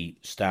 maybe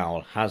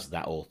Stowell has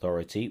that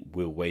authority.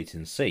 We'll wait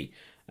and see.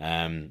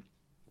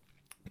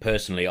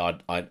 Personally,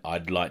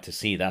 I'd like to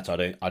see that. I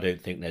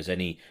don't think there's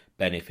any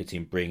benefit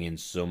in bringing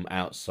some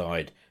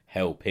outside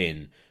help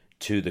in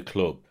to the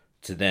club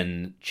to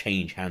then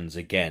change hands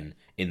again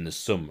in the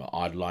summer.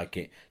 I'd like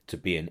it to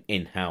be an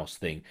in-house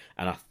thing,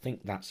 and I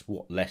think that's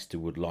what Leicester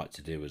would like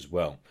to do as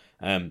well.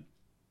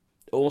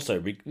 Also,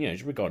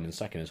 regarding the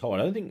second as whole, I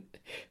don't think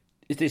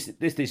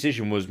this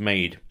decision was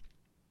made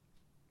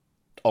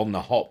on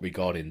the hop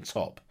regarding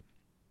Top.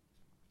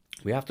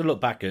 We have to look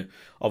back at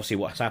obviously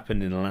what's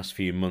happened in the last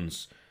few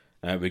months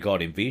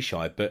regarding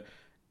Vichai, but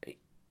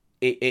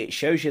it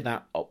shows you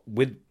that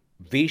with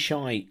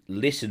Vichai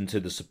listened to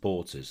the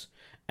supporters,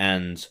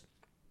 and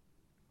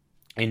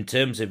in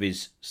terms of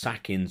his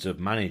sackings of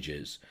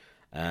managers,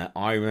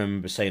 I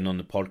remember saying on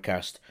the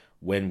podcast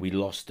when we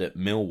lost at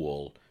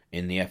Millwall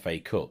in the FA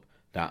Cup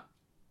that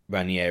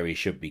Ranieri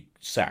should be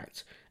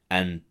sacked,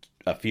 and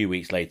a few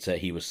weeks later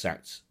he was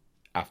sacked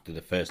after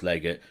the first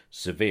leg at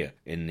Sevilla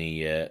in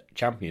the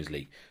Champions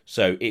League.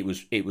 So it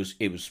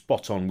was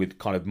spot on with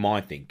kind of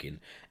my thinking.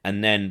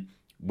 And then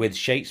with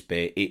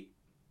Shakespeare,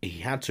 he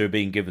had to have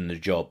been given the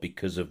job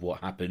because of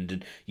what happened,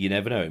 and you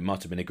never know, it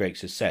might have been a great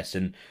success.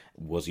 And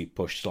was he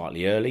pushed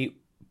slightly early?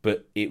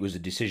 But it was a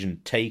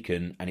decision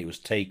taken, and it was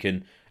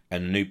taken,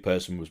 and a new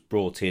person was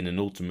brought in, and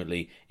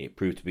ultimately it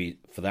proved to be,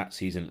 for that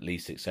season at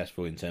least,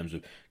 successful in terms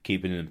of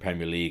keeping in the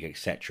Premier League,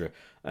 etc.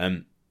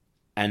 And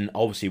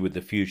obviously with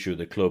the future of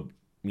the club,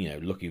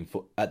 looking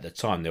for, at the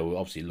time, they were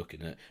obviously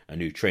looking at a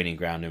new training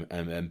ground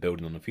and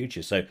building on the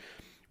future. So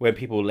when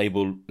people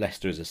label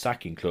Leicester as a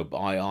sacking club,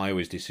 I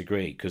always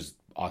disagree, because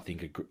I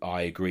think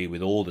I agree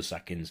with all the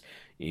sackings.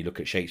 You look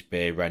at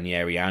Shakespeare,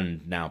 Ranieri,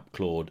 and now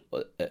Claude.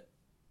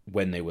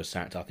 When they were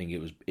sacked, I think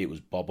it was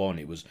bob on.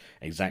 It was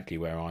exactly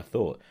where I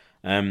thought.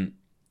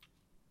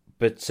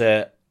 But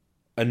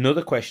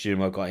another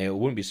question I've got here: I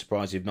wouldn't be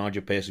surprised if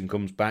Nigel Pearson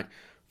comes back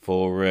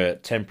for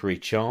temporary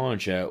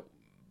charge.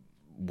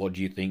 What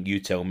do you think? You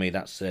tell me.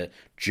 That's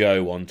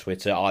Joe on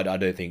Twitter. I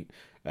don't think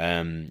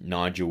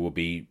Nigel will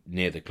be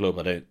near the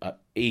club.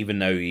 Even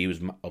though he was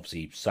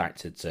obviously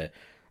sacked at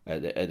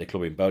the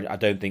club in Belgium, I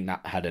don't think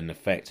that had an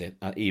effect.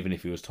 Even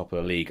if he was top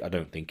of the league, I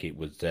don't think it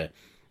was.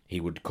 He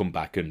would come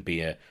back and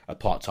be a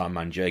part-time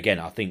manager again.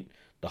 I think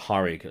the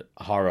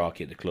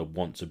hierarchy at the club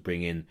want to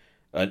bring in.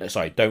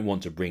 Don't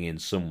want to bring in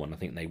someone. I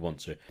think they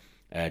want to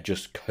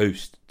just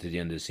coast to the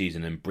end of the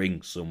season and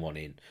bring someone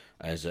in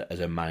as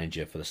a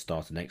manager for the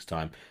start of next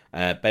time.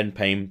 Ben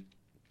Payne,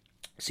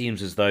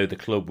 seems as though the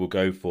club will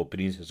go for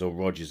Benitez or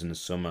Rodgers in the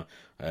summer.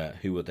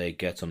 Who will they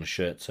get on a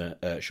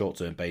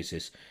short-term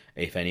basis,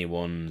 if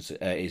anyone's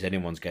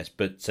guess?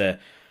 But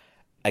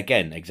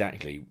again,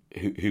 exactly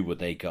who would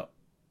they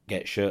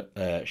get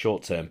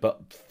short-term?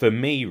 But for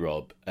me,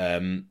 Rob,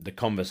 the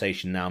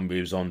conversation now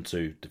moves on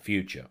to the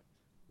future.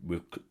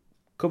 We've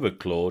covered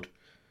Claude.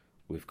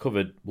 We've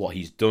covered what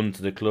he's done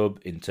to the club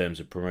in terms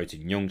of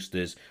promoting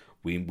youngsters.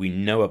 We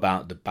know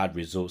about the bad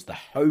results. The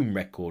home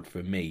record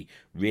for me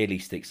really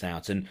sticks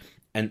out.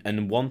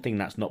 And one thing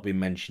that's not been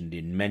mentioned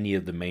in many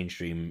of the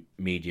mainstream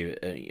media,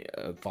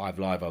 5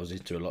 Live I was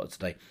listening to a lot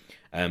today,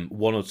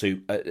 one or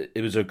two,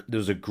 there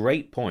was a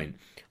great point.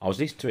 I was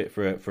listening to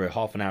it for a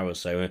half an hour or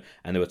so,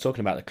 and they were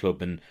talking about the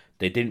club, and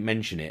they didn't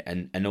mention it,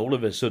 and all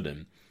of a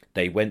sudden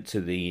they went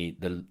to the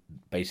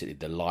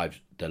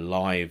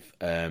live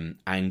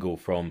angle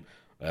from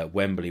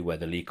Wembley, where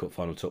the League Cup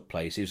final took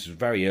place. It was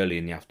very early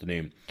in the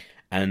afternoon,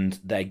 and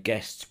their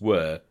guests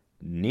were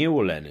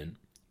Neil Lennon,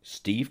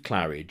 Steve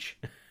Claridge,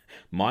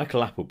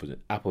 Michael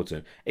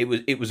Appleton.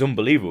 It was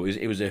unbelievable.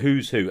 It was a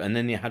who's who, and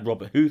then you had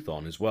Robert Huth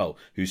on as well,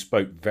 who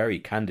spoke very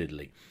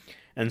candidly,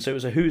 and so it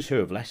was a who's who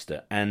of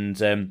Leicester,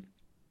 and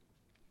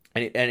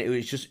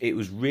it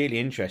was really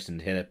interesting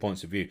to hear their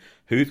points of view.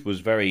 Huth was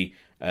very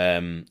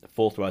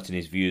forthright in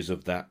his views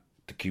of that.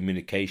 The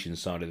communication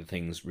side of the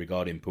things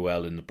regarding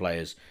Puel and the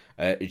players,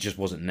 it just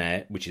wasn't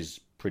there, which is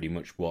pretty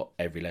much what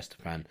every Leicester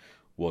fan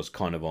was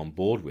kind of on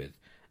board with.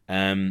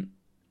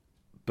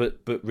 But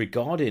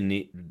regarding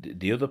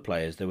the other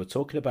players, they were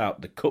talking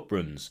about the cup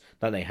runs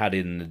that they had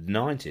in the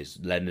 90s,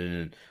 Lennon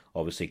and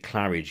obviously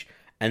Claridge,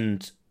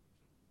 and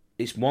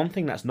it's one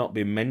thing that's not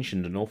been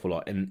mentioned an awful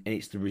lot, and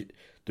it's the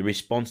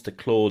response to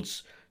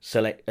Claude's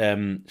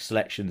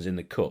selections in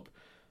the cup.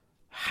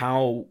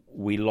 How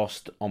we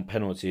lost on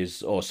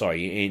penalties,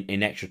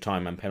 in extra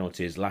time and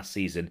penalties last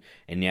season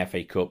in the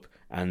FA Cup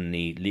and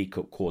the League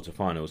Cup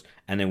quarter-finals,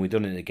 and then we've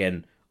done it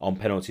again on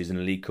penalties in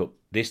the League Cup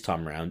this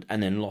time round,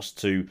 and then lost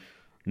to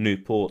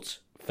Newport.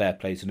 Fair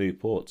play to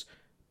Newport.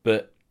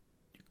 But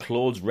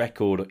Claude's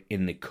record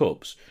in the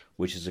Cups,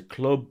 which is a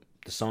club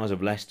the size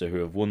of Leicester who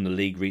have won the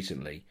league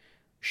recently,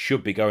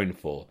 should be going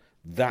for.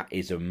 That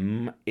is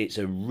it's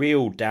a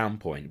real down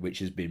point which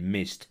has been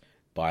missed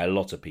by a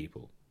lot of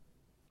people.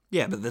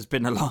 Yeah, but there's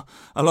been a lot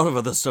of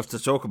other stuff to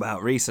talk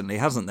about recently,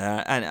 hasn't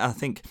there? And I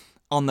think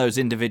on those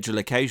individual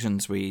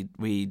occasions we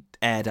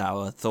aired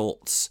our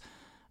thoughts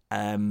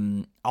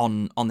on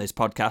this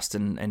podcast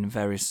and in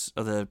various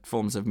other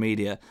forms of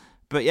media.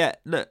 But yeah,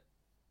 look,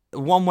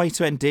 one way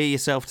to endear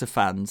yourself to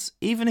fans,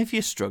 even if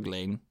you're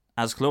struggling,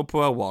 as Claude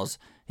Puel was,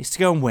 is to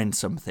go and win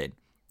something.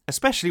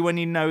 Especially when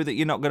you know that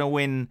you're not going to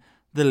win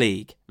the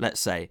league, let's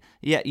say.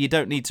 Yeah, you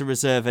don't need to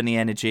reserve any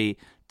energy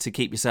to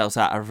keep yourselves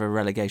out of a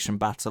relegation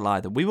battle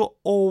either. We were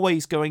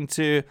always going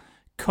to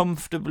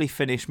comfortably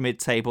finish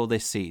mid-table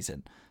this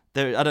season.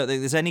 I don't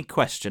think there's any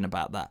question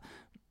about that.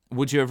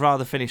 Would you have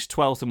rather finished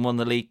 12th and won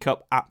the League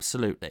Cup?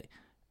 Absolutely.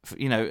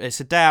 You know, it's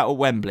a day out at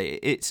Wembley.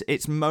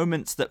 It's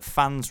moments that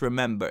fans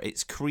remember.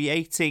 It's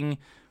creating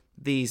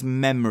these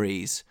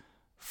memories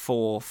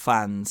for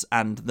fans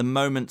and the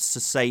moments to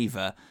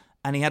savour.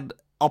 And he had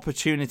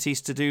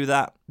opportunities to do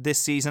that this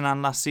season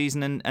and last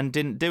season and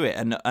didn't do it.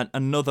 And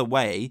another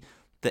way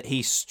that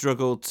he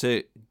struggled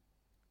to,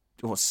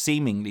 or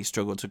seemingly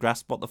struggled to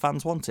grasp what the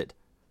fans wanted.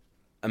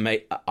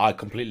 Mate, I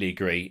completely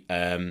agree.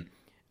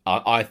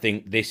 I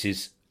think this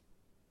is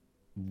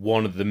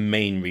one of the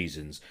main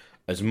reasons,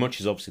 as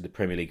much as obviously the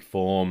Premier League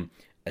form,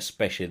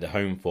 especially the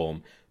home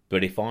form.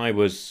 But if I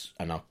was,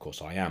 and of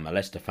course I am, a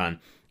Leicester fan,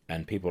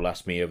 and people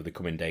ask me over the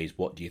coming days,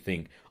 what do you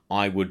think?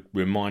 I would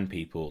remind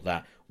people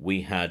that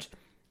we had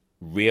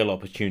real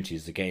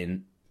opportunities to get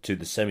into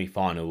the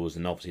semi-finals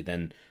and obviously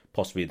then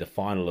possibly the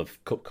final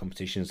of cup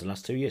competitions the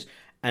last 2 years.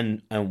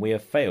 And we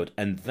have failed.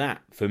 And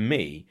that, for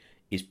me,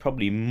 is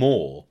probably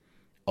more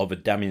of a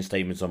damning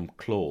statement on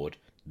Claude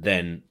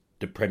than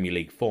the Premier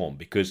League form,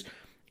 because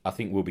I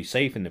think we'll be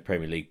safe in the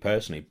Premier League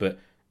personally. But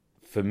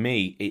for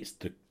me, it's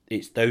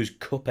those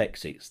cup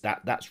exits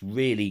that's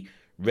really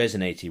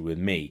resonated with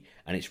me,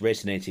 and it's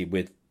resonated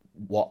with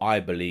what I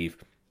believe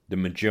the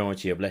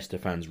majority of Leicester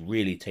fans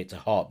really take to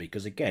heart.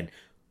 Because again,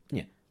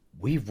 yeah,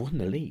 we've won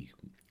the league.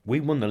 We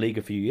won the league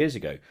a few years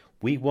ago.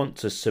 We want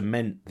to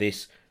cement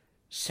this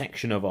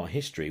section of our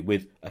history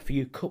with a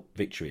few cup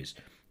victories.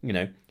 You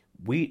know,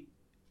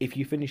 if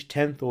you finish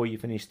 10th or you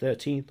finish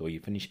 13th or you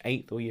finish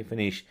 8th or you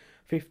finish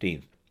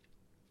 15th,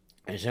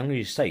 as long as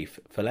you're safe,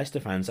 for Leicester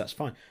fans, that's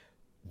fine.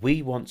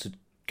 We want to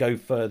go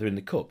further in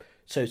the cup.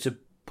 So to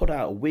put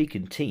out a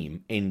weakened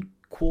team in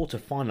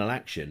quarter-final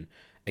action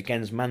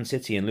against Man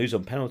City and lose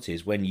on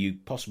penalties when you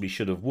possibly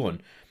should have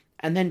won,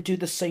 and then do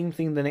the same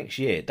thing the next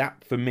year,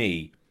 that for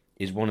me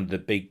is one of the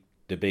big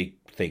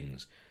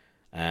things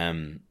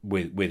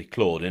with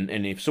Claude.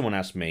 And if someone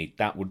asked me,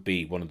 that would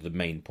be one of the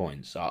main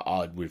points.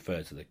 I'd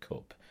refer to the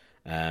cup.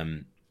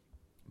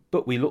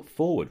 But we look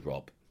forward,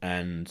 Rob,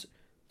 and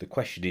the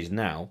question is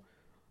now,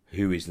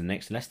 who is the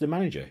next Leicester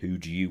manager? Who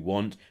do you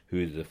want?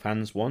 Who do the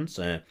fans want?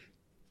 I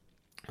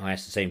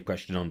asked the same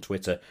question on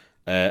Twitter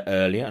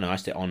earlier, and I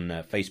asked it on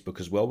Facebook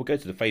as well. We'll go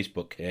to the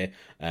Facebook here.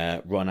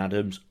 Ron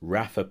Adams,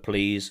 Rafa,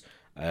 please.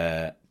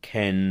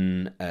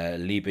 Ken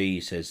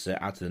Libby says,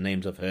 out of the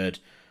names I've heard,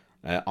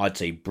 I'd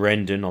say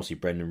Brendan, obviously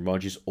Brendan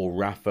Rodgers, or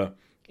Rafa,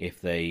 if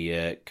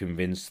they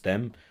convince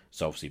them.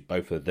 So obviously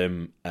both of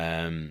them.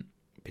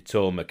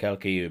 Pitor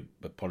Makelki,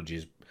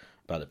 apologies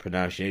about the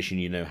pronunciation.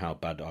 You know how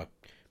bad I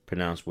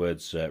pronounce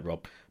words,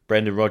 Rob.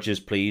 Brendan Rodgers,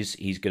 please.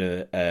 He's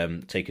going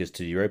to take us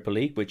to the Europa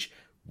League, which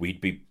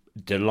we'd be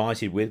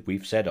delighted with.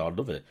 We've said I'd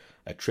love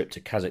a trip to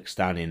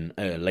Kazakhstan in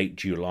late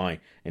July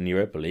in the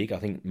Europa League. I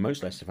think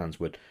most Leicester fans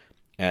would.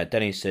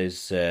 Denny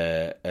says,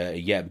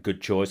 yeah,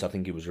 good choice. I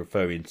think he was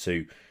referring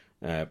to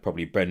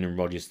probably Brendan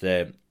Rodgers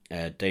there.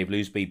 Dave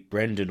Loosby,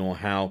 Brendan or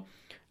Howe.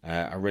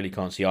 I really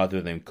can't see either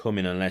of them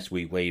coming unless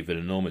we wave an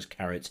enormous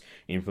carrot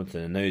in front of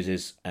their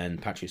noses.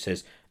 And Patrick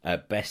says,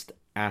 best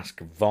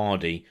ask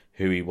Vardy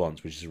who he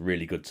wants, which is a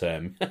really good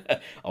term.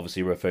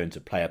 Obviously referring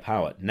to player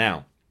power.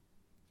 Now,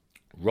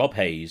 Rob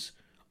Hayes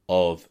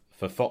of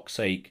For Fox's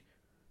Sake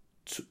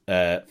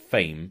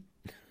fame,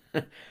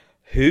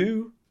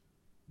 who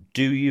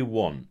do you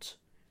want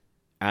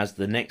as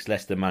the next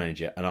Leicester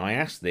manager? And I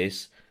ask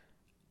this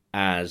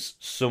as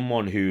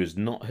someone who has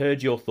not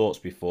heard your thoughts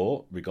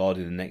before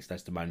regarding the next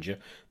Leicester manager,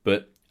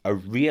 but a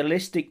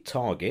realistic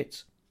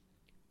target.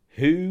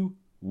 Who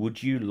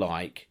would you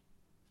like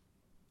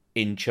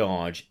in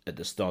charge at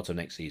the start of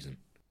next season?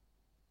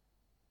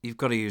 You've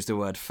got to use the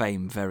word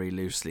fame very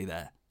loosely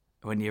there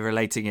when you're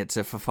relating it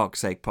to For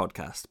Fox's Sake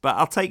podcast. But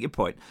I'll take your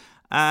point.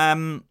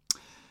 Do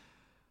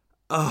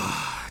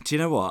you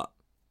know what?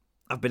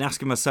 I've been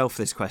asking myself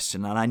this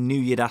question, and I knew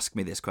you'd ask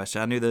me this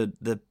question. I knew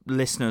the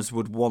listeners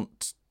would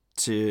want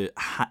to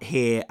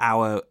hear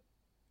our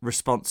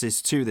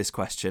responses to this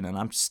question, and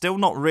I'm still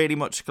not really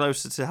much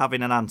closer to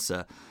having an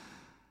answer.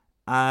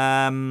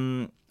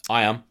 I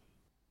am.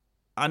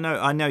 I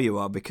know you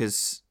are,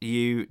 because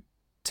you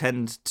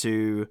tend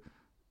to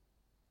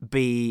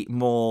be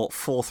more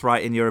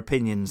forthright in your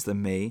opinions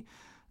than me.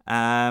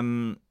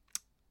 I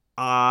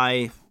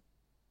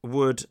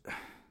would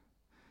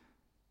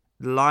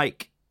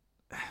like...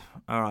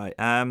 All right.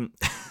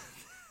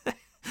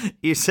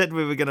 You said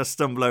we were going to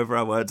stumble over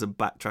our words and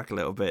backtrack a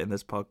little bit in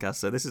this podcast,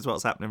 so this is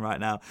what's happening right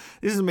now.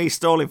 This is me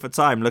stalling for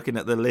time, looking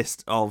at the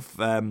list of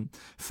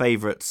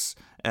favourites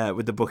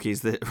with the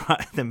bookies that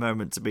right at the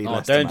moment to be.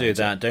 Leicester don't manager. do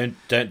that.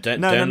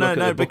 Don't look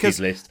at the bookies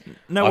list.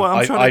 No, what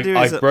I'm trying to do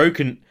is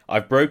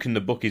I've broken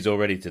the bookies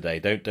already today.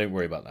 Don't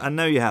worry about that. I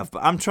know you have,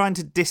 but I'm trying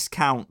to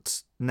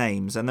discount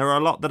names, and there are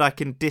a lot that I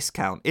can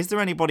discount. Is there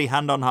anybody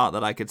hand on heart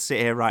that I could sit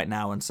here right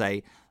now and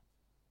say,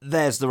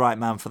 there's the right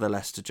man for the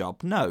Leicester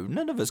job? No,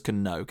 none of us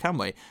can know, can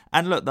we?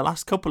 And look, the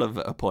last couple of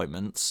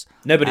appointments.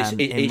 No, but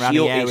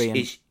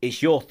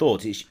it's your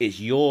thoughts. It's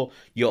your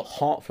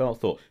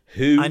heartfelt thought.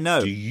 Who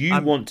do you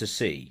want to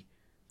see?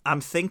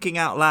 I'm thinking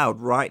out loud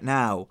right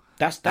now.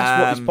 That's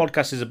what this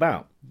podcast is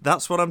about.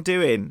 That's what I'm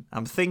doing.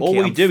 I'm thinking. All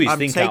we do is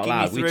think out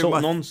loud. We talk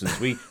nonsense.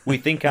 We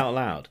think out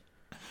loud.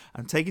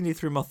 I'm taking you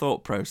through my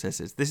thought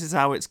processes. This is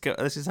how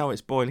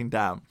it's boiling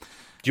down.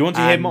 Do you want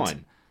to hear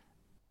mine?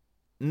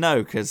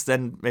 No, because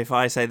then if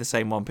I say the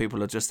same one, people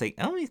will just think,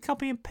 oh, he's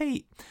copying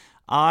Pete.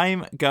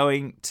 I'm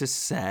going to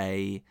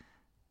say,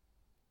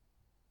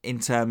 in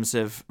terms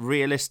of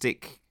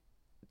realistic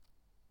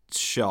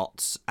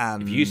shots,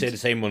 and if you say the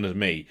same one as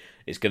me,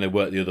 it's going to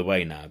work the other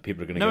way now.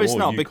 People are going to go, it's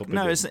not.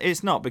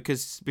 It's not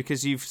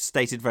because you've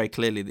stated very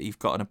clearly that you've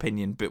got an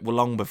opinion, but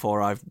long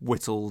before I've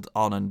whittled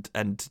on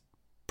and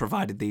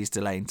provided these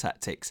delaying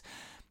tactics.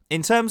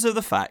 In terms of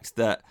the fact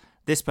that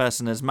this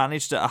person has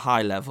managed at a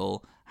high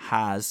level,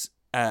 has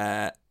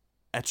a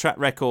track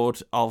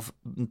record of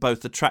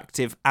both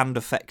attractive and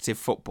effective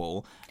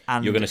football,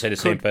 and you're going to say the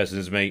same person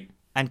as me,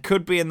 and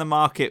could be in the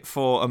market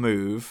for a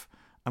move,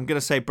 I'm going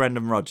to say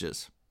Brendan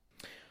Rodgers.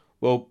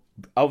 Well,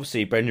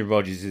 obviously Brendan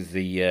Rodgers is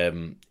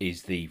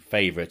the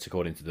favourite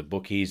according to the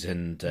bookies,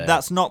 and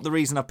that's not the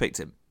reason I picked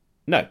him.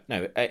 No,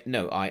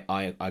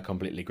 I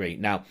completely agree.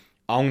 Now,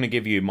 I'm going to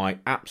give you my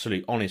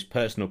absolute honest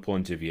personal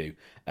point of view.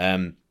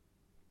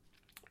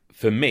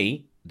 For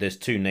me, there's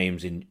two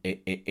names in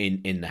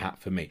the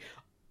hat for me.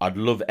 I'd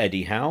love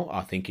Eddie Howe.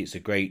 I think it's a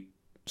great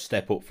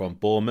step up from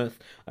Bournemouth.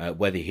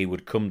 Whether he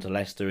would come to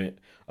Leicester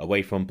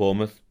away from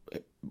Bournemouth,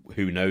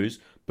 who knows?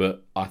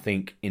 But I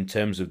think in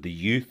terms of the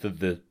youth of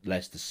the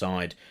Leicester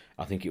side,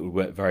 I think it would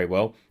work very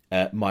well.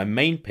 My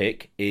main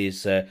pick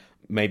is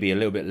maybe a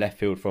little bit left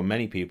field from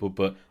many people,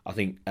 but I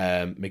think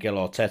Miguel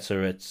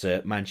Arteta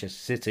at Manchester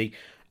City.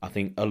 I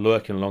think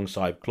working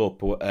alongside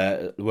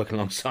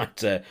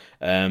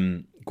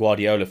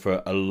Guardiola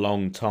for a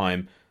long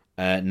time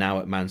now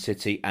at Man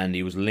City, and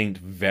he was linked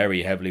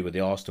very heavily with the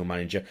Arsenal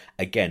manager.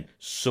 Again,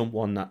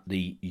 someone that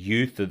the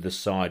youth of the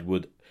side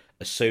would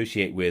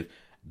associate with.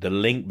 The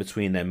link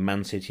between their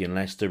Man City and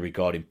Leicester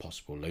regarding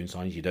possible loan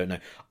signings, you don't know.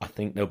 I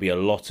think there'll be a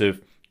lot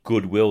of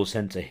goodwill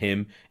sent to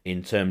him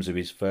in terms of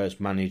his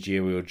first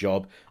managerial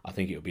job. I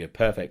think it would be a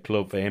perfect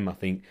club for him. I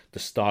think the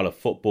style of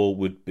football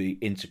would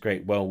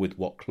integrate well with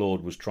what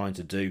Claude was trying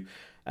to do.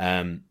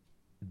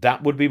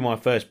 That would be my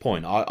first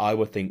point. I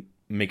would think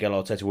Miguel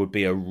Arteta would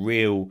be a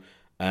real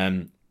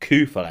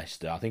coup for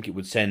Leicester. I think it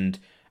would send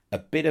a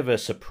bit of a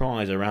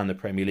surprise around the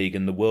Premier League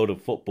and the world of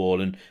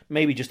football, and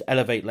maybe just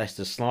elevate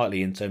Leicester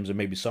slightly in terms of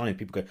maybe signing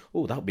people go,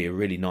 oh, that would be a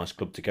really nice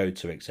club to go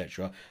to,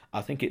 etc.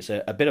 I think it's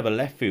a bit of a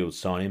left field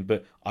signing,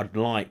 but I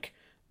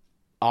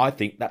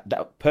think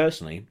that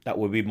personally, that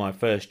would be my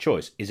first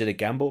choice. Is it a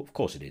gamble? Of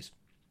course it is.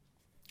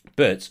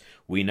 But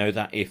we know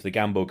that if the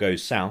gamble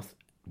goes south,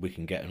 we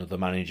can get another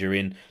manager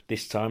in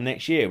this time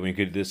next year. We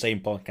could do the same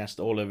podcast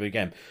all over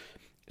again.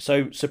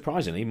 So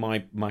surprisingly,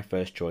 my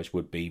first choice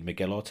would be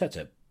Miguel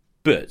Arteta.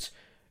 But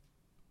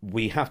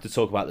we have to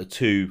talk about the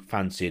two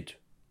fancied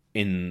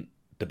in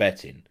the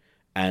betting.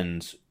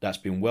 And that's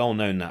been well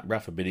known that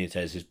Rafa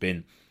Benitez has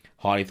been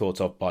highly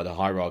thought of by the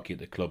hierarchy at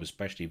the club,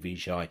 especially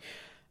Vichai,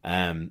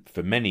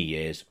 for many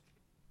years.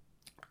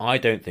 I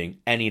don't think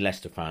any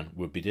Leicester fan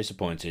would be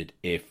disappointed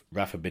if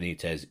Rafa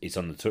Benitez is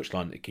on the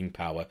touchline at King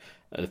Power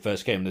at the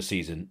first game of the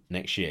season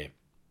next year.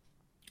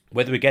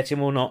 Whether we get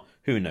him or not,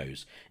 who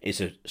knows?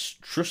 It's a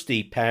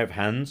trusty pair of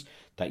hands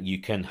that you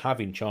can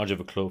have in charge of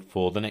a club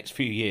for the next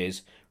few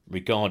years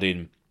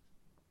regarding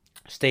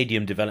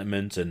stadium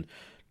development and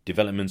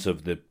development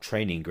of the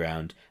training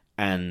ground,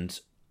 and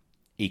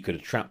he could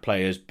attract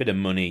players, bit of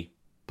money,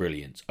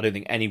 brilliant. I don't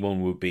think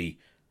anyone would be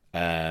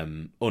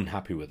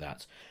unhappy with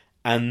that.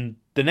 And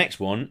the next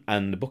one,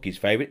 and the bookie's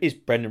favourite, is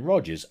Brendan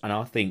Rodgers, and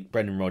I think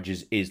Brendan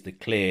Rodgers is the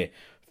clear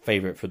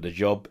favourite for the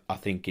job. I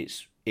think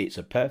it's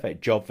a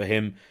perfect job for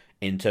him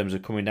in terms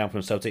of coming down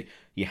from Celtic.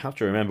 You have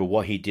to remember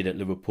what he did at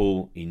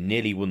Liverpool. He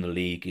nearly won the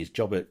league. His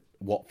job at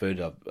Watford,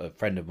 a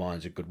friend of mine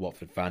is a good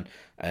Watford fan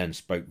and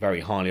spoke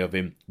very highly of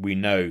him. We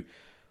know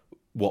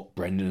what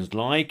Brendan's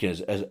like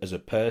as a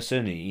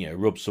person. He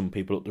rubs some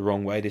people up the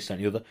wrong way, this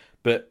and the other.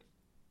 But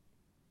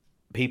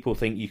people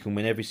think you can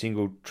win every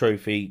single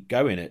trophy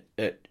going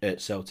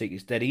at Celtic.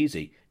 It's dead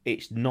easy.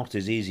 It's not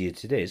as easy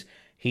as it is.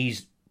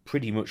 He's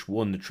pretty much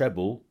won the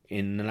treble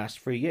in the last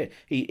 3 years.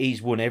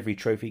 He's won every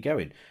trophy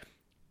going.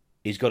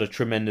 He's got a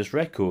tremendous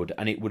record,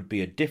 and it would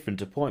be a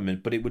different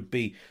appointment, but it would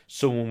be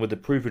someone with a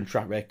proven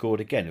track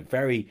record. Again, a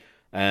very,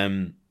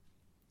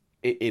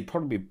 it'd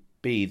probably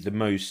be the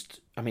most.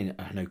 I mean,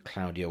 I know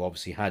Claudio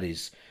obviously had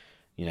his,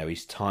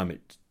 his time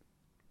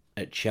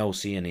at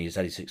Chelsea, and he's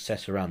had his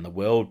success around the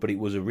world, but it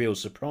was a real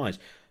surprise.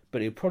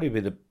 But it'd probably be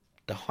the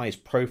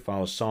highest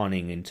profile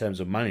signing in terms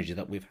of manager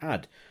that we've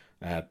had,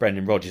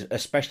 Brendan Rodgers,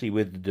 especially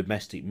with the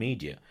domestic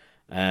media.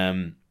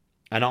 And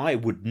I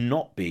would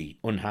not be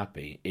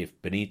unhappy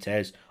if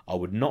Benitez. I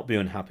would not be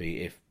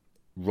unhappy if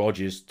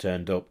Rodgers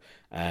turned up.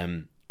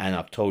 And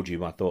I've told you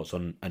my thoughts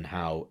on and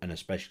how, and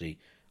especially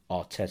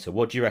Arteta.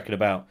 What do you reckon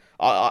about?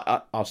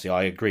 Obviously,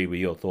 I agree with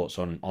your thoughts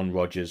on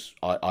Rodgers.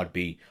 I'd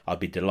be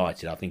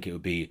delighted. I think it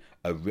would be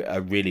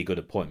a really good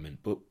appointment.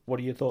 But what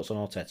are your thoughts on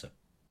Arteta?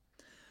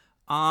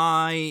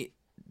 I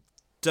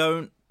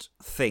don't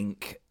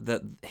think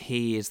that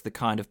he is the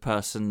kind of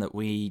person that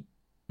we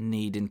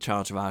need in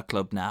charge of our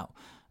club now.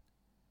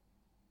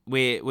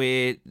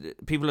 We're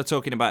people are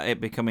talking about it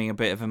becoming a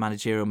bit of a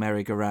managerial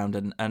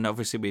merry-go-round, and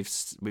obviously we've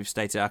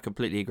stated, I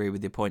completely agree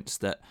with your points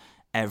that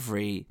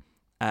every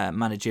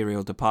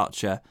managerial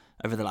departure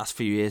over the last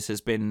few years has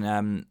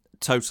been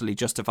totally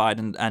justified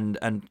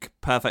and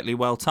perfectly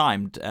well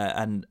timed,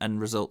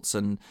 and results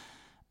and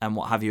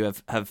what have you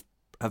have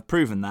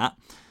proven that.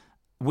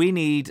 We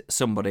need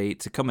somebody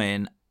to come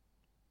in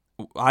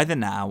either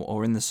now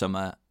or in the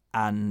summer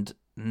and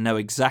know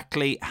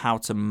exactly how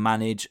to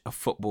manage a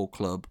football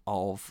club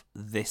of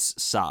this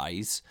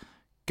size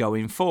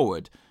going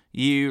forward.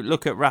 You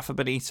look at Rafa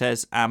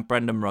Benitez and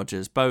Brendan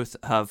Rodgers, both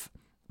have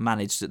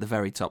managed at the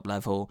very top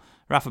level.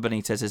 Rafa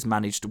Benitez has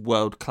managed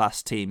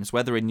world-class teams,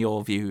 whether in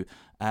your view,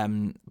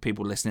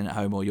 people listening at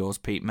home, or yours,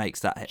 Pete,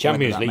 makes that...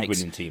 Champions League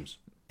winning teams.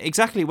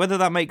 Exactly. Whether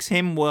that makes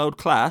him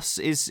world-class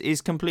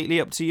is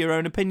completely up to your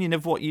own opinion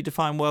of what you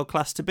define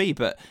world-class to be.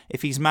 But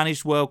if he's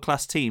managed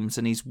world-class teams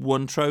and he's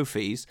won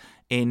trophies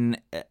in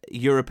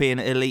European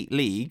elite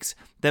leagues,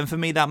 then for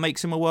me that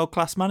makes him a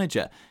world-class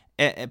manager.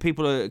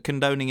 People are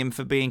condoning him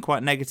for being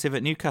quite negative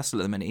at Newcastle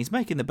at the minute. He's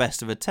making the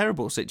best of a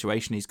terrible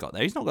situation he's got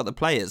there. He's not got the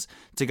players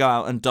to go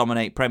out and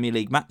dominate Premier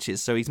League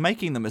matches, so he's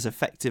making them as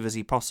effective as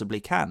he possibly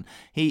can.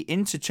 He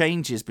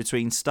interchanges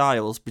between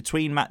styles,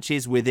 between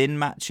matches, within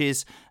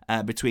matches,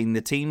 between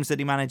the teams that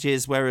he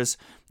manages, whereas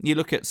you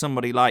look at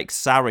somebody like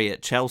Sarri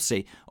at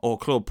Chelsea or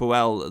Claude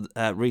Puel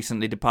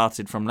recently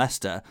departed from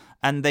Leicester,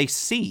 and they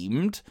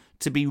seemed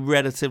to be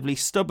relatively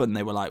stubborn.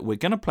 They were like, we're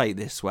going to play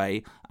this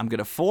way, I'm going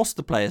to force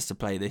the players to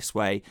play this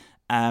way,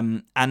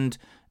 and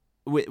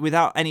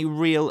without any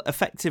real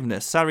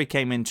effectiveness. Sarri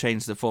came in,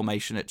 changed the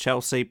formation at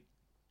Chelsea,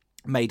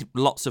 made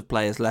lots of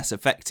players less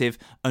effective,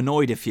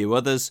 annoyed a few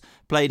others,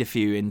 played a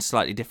few in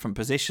slightly different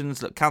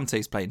positions. Look,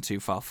 Kante's playing too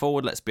far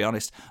forward, let's be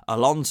honest.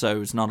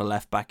 Alonso's not a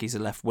left back, he's a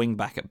left wing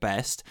back at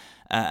best,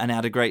 and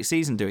had a great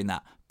season doing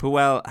that.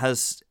 Puel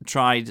has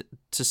tried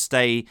to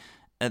stay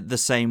the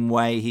same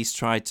way. He's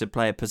tried to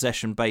play a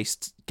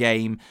possession-based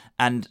game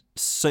and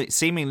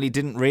seemingly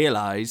didn't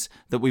realise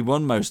that we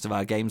won most of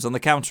our games on the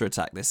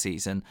counter-attack this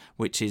season,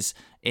 which is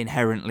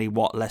inherently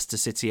what Leicester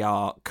City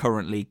are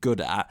currently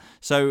good at.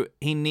 So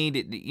you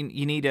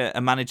need a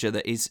manager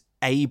that is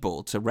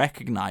able to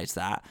recognise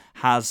that,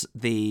 has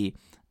the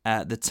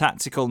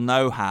tactical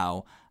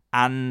know-how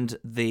and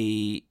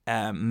the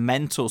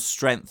mental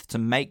strength to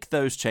make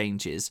those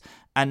changes.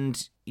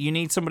 And you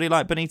need somebody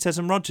like Benitez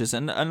and Rodgers.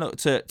 And look,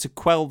 to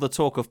quell the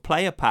talk of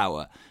player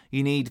power,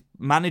 you need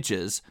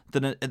managers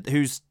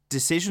whose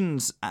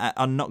decisions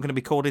are not going to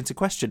be called into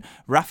question.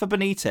 Rafa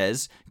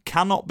Benitez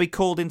cannot be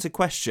called into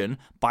question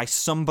by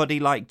somebody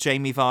like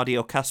Jamie Vardy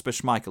or Kasper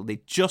Schmeichel.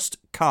 They just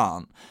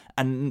can't.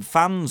 And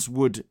fans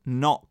would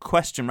not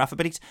question Rafa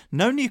Benitez.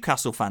 No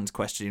Newcastle fans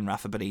questioning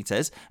Rafa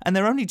Benitez, and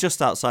they're only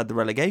just outside the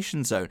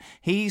relegation zone.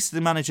 He's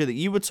the manager that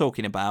you were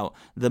talking about,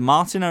 the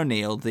Martin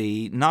O'Neill,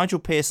 the Nigel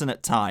Pearson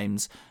at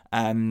times,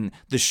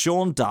 the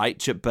Sean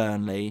Dyche at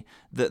Burnley,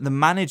 the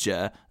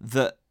manager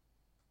that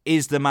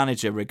is the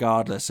manager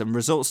regardless, and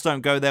results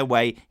don't go their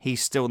way,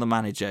 he's still the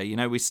manager. You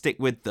know, we stick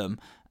with them.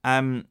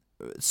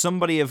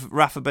 Somebody of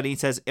Rafa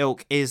Benitez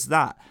ilk is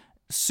that.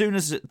 As soon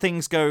as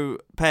things go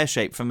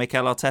pear-shaped for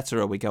Mikel Arteta,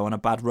 or we go on a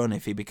bad run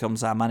if he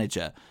becomes our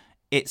manager,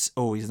 it's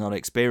he's not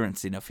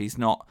experienced enough. He's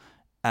not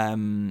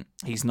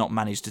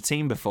managed a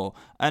team before,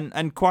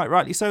 and quite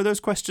rightly so.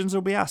 Those questions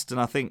will be asked, and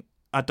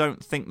I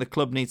don't think the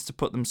club needs to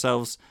put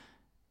themselves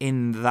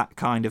in that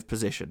kind of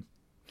position.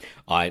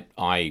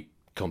 I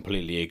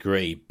completely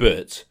agree,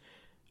 but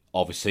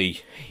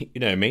obviously, you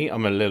know me,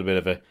 I'm a little bit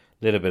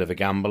of a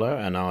gambler,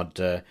 and I'd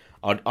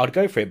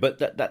go for it. But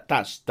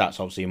that's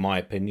obviously my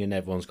opinion.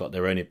 Everyone's got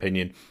their own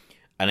opinion,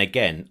 and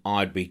again,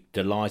 I'd be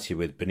delighted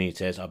with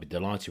Benitez. I'd be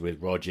delighted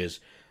with Rodgers.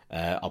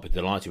 I'd be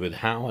delighted with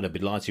Howe, and I'd be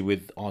delighted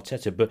with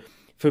Arteta. But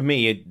for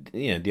me,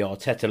 the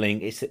Arteta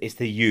link, it's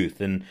the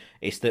youth, and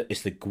it's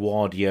the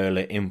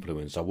Guardiola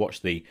influence. I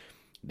watched the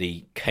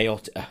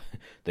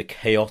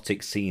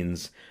chaotic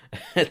scenes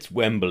at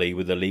Wembley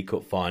with the League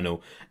Cup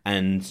final,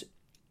 and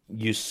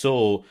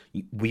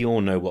we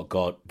all know what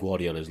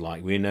Guardiola's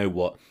like. We know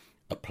what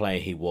a player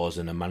he was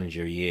and a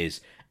manager he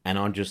is, And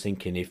I'm just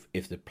thinking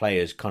if the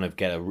players kind of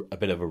get a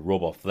bit of a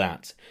rub off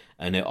that,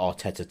 and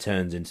Arteta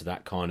turns into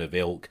that kind of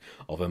ilk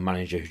of a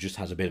manager who just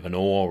has a bit of an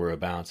aura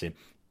about him,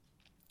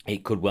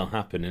 it could well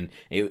happen. And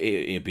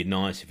it'd be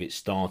nice if it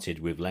started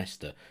with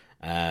Leicester.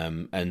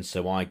 And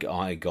so I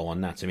go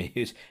on that. I mean,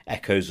 it's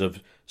echoes of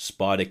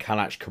Spider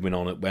Kalach coming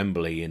on at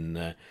Wembley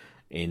in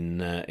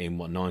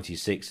what,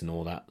 96 and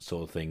all that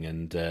sort of thing,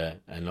 and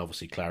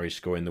obviously Clary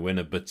scoring the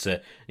winner, but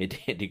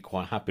it didn't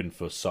quite happen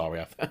for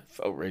Sarri. I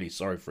felt really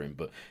sorry for him,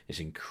 but it's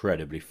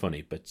incredibly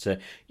funny. But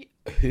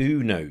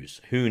who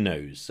knows?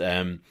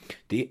 The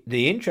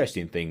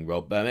interesting thing,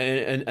 Rob,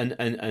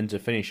 and to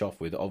finish off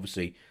with,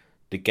 obviously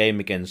the game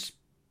against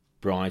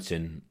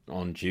Brighton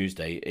on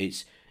Tuesday.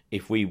 It's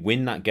if we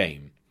win that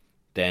game,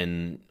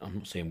 then I'm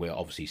not saying we're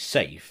obviously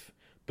safe,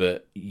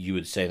 but you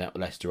would say that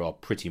Leicester are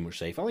pretty much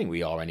safe. I think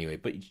we are anyway,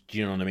 but do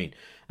you know what I mean?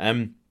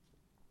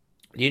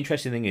 The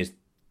interesting thing is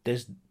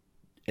there's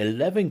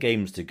 11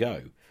 games to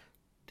go.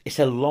 It's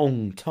a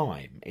long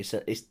time.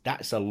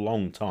 That's a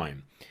long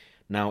time.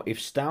 Now, if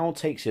Stow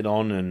takes it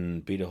on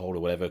and Biederhold or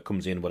whatever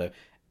comes in, whatever,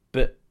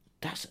 but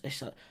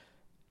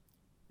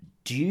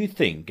do you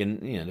think,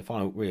 and the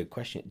final real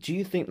question, do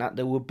you think that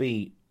there will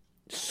be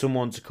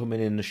someone to come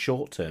in the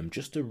short term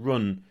just to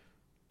run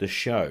the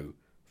show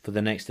for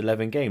the next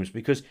 11 games?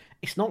 Because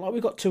it's not like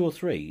we've got 2 or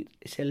 3.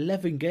 It's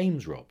 11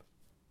 games, Rob.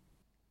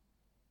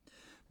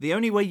 The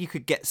only way you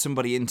could get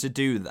somebody in to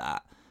do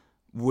that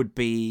would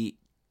be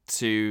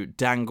to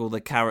dangle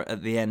the carrot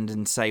at the end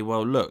and say,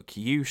 well, look,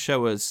 you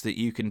show us that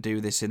you can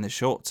do this in the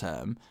short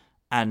term,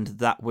 and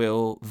that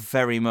will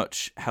very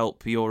much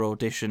help your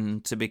audition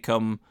to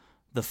become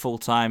the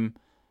full-time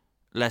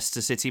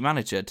Leicester City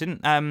manager. It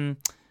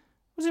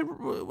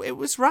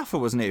was Rafa,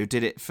 wasn't it, who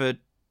did it for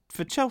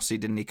Chelsea?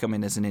 Didn't he come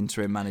in as an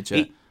interim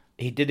manager?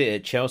 He did it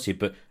at Chelsea,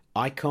 but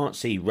I can't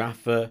see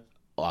Rafa,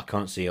 I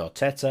can't see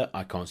Arteta,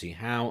 I can't see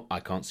Howe, I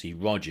can't see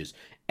Rodgers.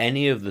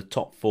 Any of the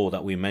top 4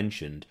 that we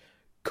mentioned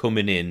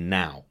coming in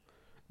now.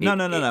 No.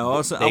 I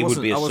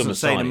wasn't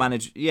saying a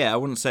manager. Yeah, I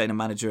wouldn't say a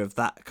manager of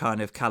that kind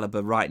of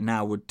caliber right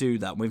now would do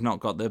that. We've not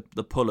got the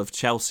pull of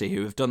Chelsea,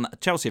 who have done that.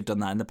 Chelsea have done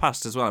that in the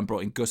past as well, and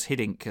brought in Gus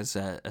Hiddink as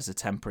a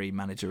temporary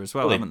manager as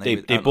well, haven't they?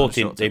 They brought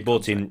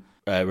in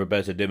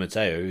Roberto Di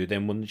Matteo, who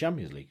then won the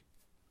Champions League.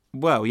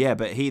 Well, yeah,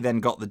 but he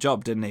then got the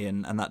job, didn't he?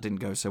 And that didn't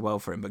go so well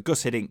for him. But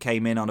Gus Hiddink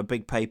came in on a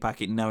big pay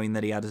packet, knowing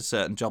that he had a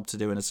certain job to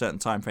do and a certain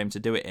time frame to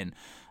do it in.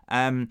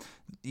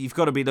 You've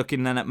got to be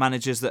looking then at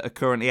managers that are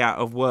currently out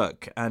of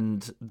work,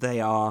 and they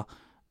are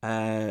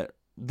the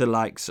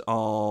likes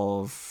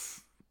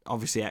of,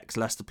 obviously,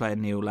 ex-Leicester player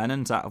Neil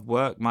Lennon's out of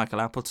work,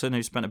 Michael Appleton,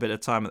 who spent a bit of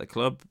time at the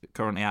club,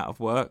 currently out of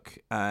work,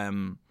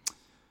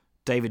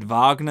 David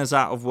Wagner's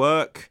out of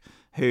work,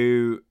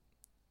 who,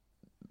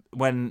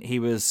 when he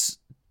was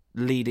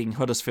leading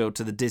Huddersfield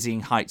to the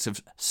dizzying heights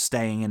of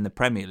staying in the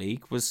Premier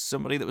League, was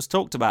somebody that was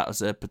talked about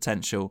as a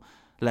potential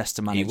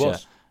Leicester manager. He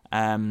was.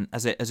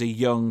 As a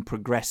young,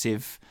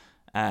 progressive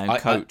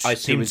coach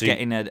who was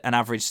getting an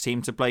average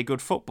team to play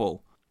good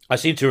football. I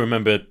seem to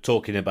remember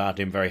talking about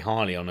him very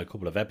highly on a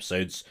couple of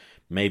episodes,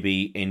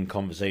 maybe in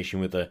conversation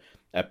with a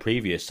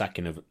previous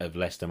sacking of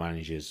Leicester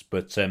managers.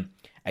 But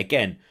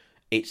again,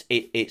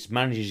 it's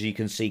managers you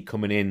can see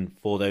coming in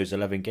for those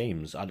 11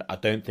 games. I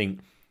don't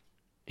think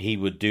he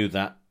would do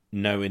that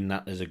knowing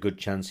that there's a good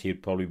chance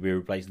he'd probably be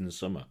replaced in the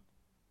summer.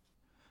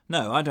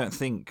 No, I don't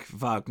think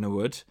Wagner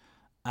would.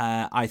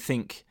 I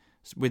think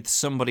with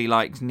somebody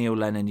like Neil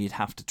Lennon, you'd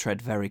have to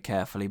tread very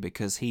carefully,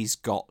 because he's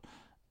got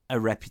a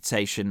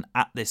reputation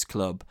at this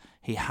club.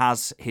 He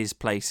has his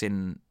place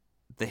in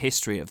the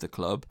history of the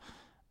club,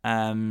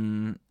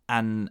 and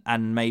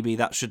maybe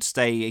that should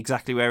stay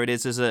exactly where it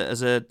is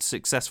as a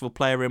successful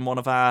player in one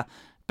of our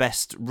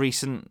best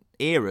recent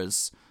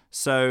eras.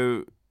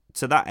 So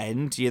to that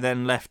end, you're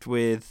then left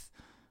with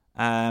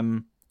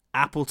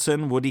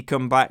Appleton. Would he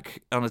come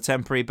back on a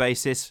temporary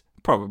basis?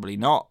 Probably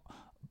not.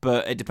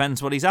 But it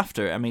depends what he's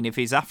after. I mean, if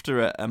he's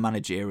after a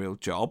managerial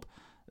job,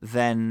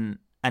 then,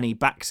 and he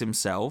backs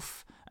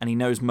himself, and he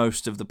knows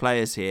most of the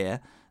players here,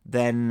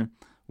 then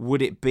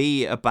would it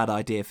be a bad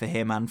idea for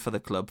him and for the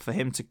club for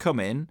him to come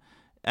in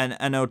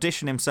and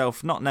audition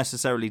himself, not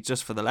necessarily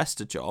just for the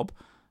Leicester job,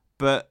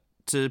 but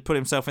to put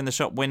himself in the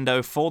shop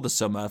window for the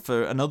summer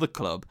for another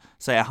club,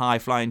 say a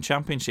high-flying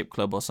championship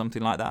club or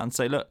something like that, and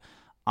say, look,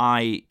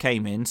 I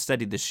came in,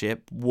 steadied the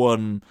ship,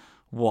 won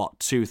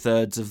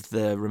 2/3 of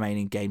the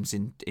remaining games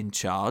in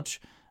charge,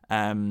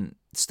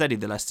 steadied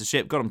the Leicester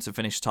ship, got them to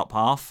finish top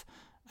half,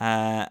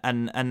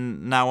 and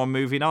now I'm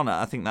moving on.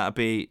 I think that'd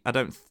be.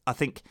 I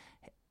think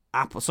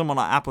someone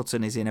like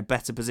Appleton is in a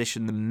better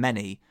position than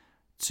many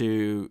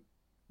to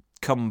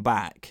come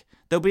back.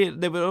 There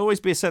will always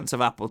be a sense of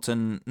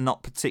Appleton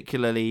not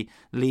particularly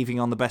leaving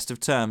on the best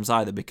of terms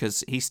either,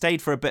 because he stayed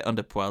for a bit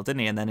under Puel, didn't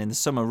he? And then in the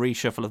summer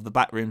reshuffle of the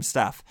backroom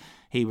staff,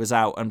 he was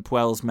out and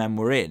Puel's men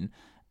were in.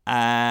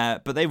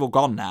 But they've all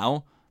gone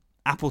now.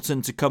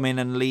 Appleton to come in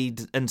and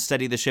lead and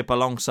steady the ship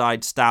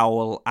alongside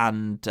Stowell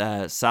and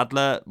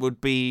Sadler would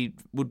be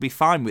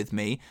fine with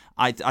me.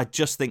 I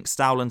just think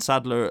Stowell and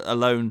Sadler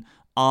alone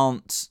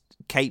aren't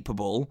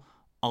capable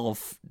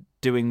of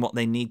doing what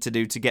they need to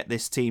do to get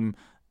this team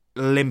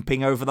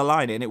limping over the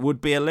line. And it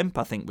would be a limp,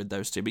 I think, with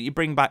those two. But you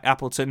bring back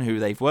Appleton, who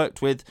they've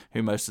worked with,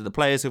 who most of the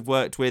players have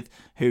worked with,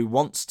 who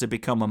wants to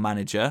become a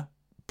manager,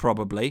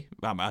 probably.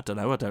 I don't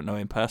know. I don't know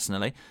him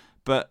personally.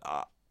 But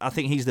I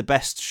think he's the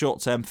best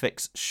short-term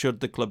fix should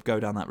the club go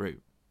down that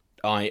route.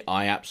 I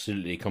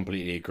absolutely,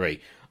 completely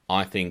agree.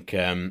 I think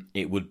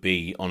it would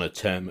be on a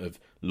term of,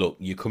 look,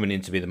 you're coming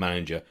in to be the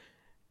manager.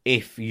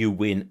 If you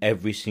win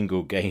every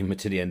single game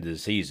to the end of the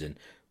season,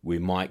 we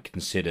might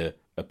consider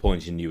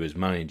appointing you as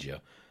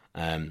manager.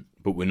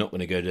 But we're not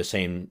going to go the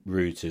same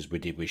route as we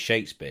did with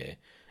Shakespeare,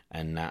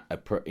 and that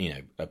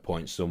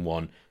appoint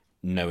someone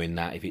knowing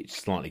that if it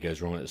slightly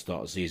goes wrong at the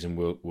start of the season,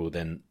 we'll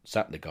then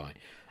sack the guy.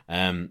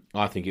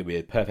 I think it'd be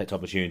a perfect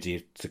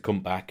opportunity to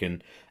come back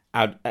and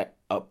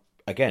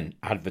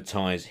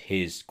advertise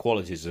his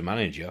qualities as a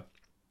manager,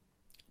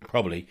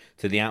 probably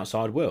to the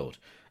outside world.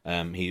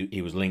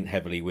 He was linked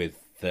heavily with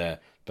the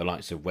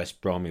likes of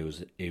West Brom.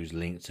 He was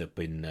linked up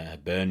in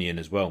Hibernian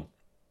as well,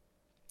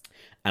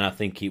 and I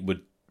think it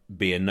would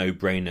be a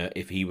no-brainer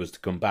if he was to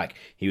come back.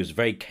 He was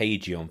very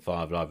cagey on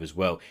Five Live as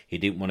well. He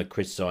didn't want to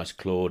criticise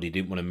Claude. He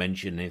didn't want to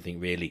mention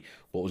anything really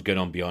what was going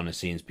on behind the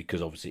scenes,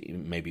 because obviously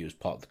maybe it was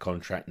part of the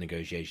contract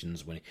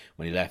negotiations when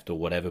he left or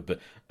whatever.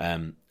 But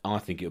I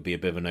think it would be a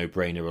bit of a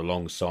no-brainer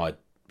alongside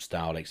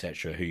Stowell,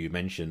 etc., who you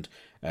mentioned,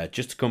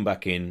 just to come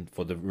back in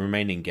for the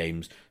remaining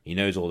games. He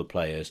knows all the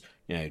players.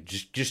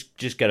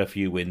 Just get a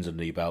few wins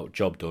under your belt.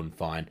 Job done.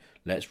 Fine.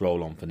 Let's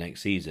roll on for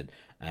next season.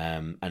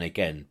 And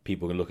again,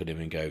 people can look at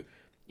him and go,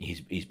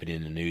 He's been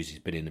in the news. He's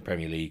been in the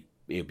Premier League.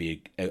 It'll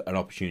be an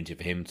opportunity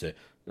for him to,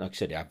 like I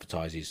said,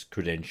 advertise his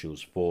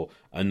credentials for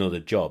another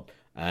job,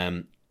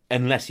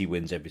 unless he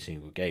wins every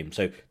single game.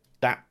 So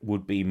that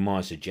would be my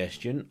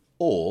suggestion.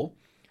 Or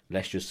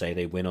let's just say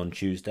they win on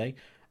Tuesday,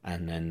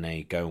 and then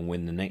they go and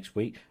win the next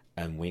week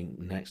and win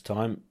next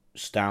time.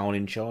 Stowell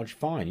in charge,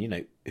 fine.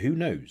 Who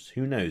knows?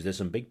 Who knows? There's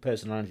some big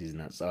personalities in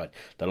that side.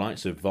 The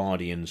likes of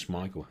Vardy and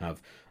Schmeichel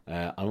have,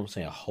 I don't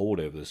say a hold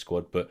over the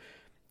squad, but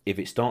if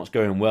it starts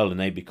going well and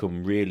they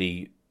become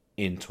really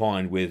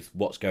entwined with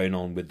what's going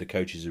on with the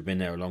coaches who've been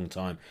there a long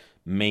time,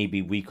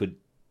 maybe we could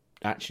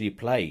actually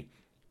play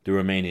the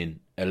remaining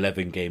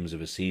 11 games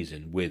of a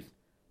season with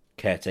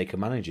caretaker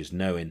managers,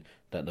 knowing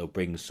that they'll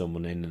bring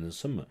someone in the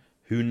summer.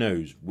 Who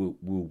knows? We'll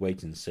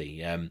wait and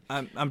see.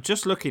 I'm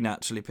just looking,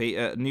 actually, Pete,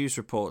 at news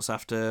reports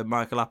after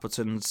Michael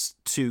Appleton's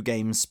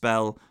 2-game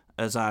spell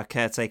as our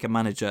caretaker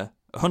manager.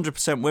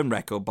 100% win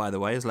record, by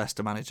the way, as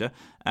Leicester manager.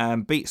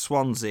 Beat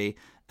Swansea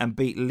and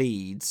beat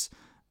Leeds,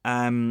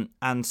 and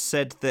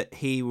said that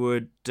he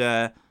would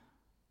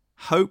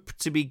hope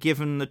to be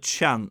given the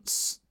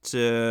chance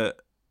to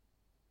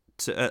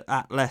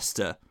at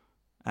Leicester.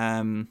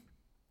 I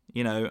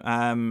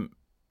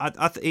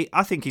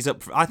think he's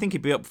up. I think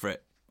he'd be up for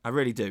it. I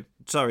really do.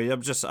 Sorry, I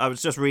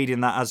was just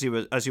reading that as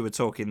you were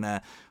talking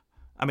there.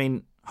 I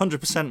mean,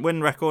 100%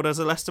 win record as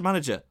a Leicester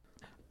manager.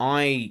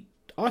 I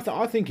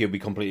think he'll be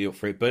completely up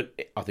for it, but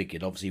I think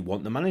he'd obviously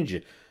want the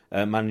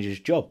manager's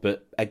job.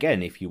 But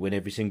again, if you win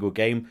every single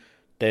game,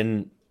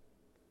 then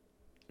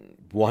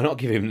why not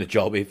give him the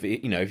job? If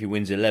he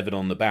wins 11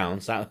 on the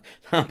bounce,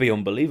 that'd be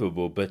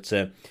unbelievable. But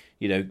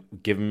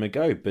give him a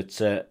go. But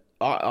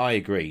I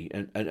agree,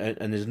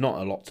 and there's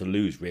not a lot to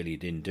lose really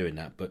in doing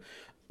that. But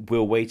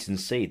we'll wait and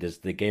see. There's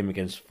the game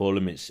against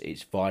Fulham.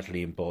 It's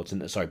vitally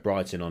important. Sorry,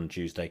 Brighton on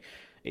Tuesday.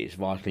 It's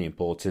vitally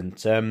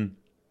important.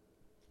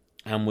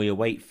 And we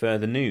await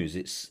further news.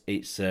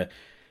 It's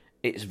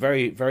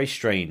very, very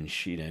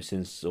strange,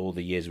 since all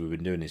the years we've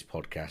been doing this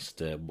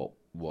podcast.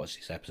 What's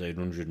this episode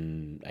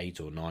 108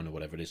 or 9 or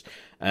whatever it is?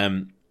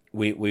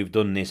 We've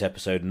done this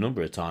episode a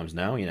number of times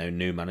now.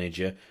 New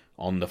manager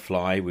on the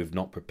fly. We've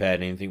not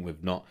prepared anything.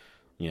 We've not,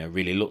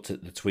 really looked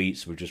at the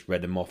tweets. We've just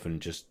read them off and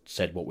just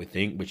said what we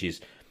think, which is,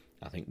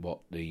 I think, what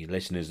the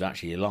listeners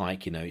actually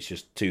like. It's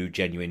just two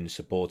genuine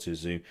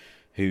supporters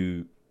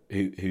who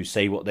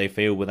say what they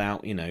feel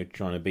without,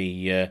 trying to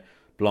be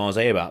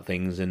blasé about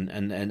things,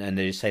 and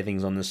they just say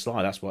things on the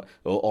slide. That's what,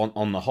 or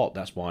on the hop.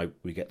 That's why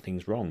we get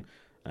things wrong.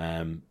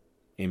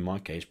 In my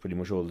case, pretty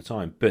much all the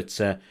time. But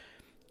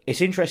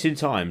it's interesting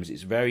times.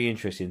 It's very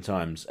interesting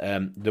times.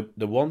 The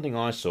one thing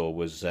I saw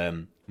was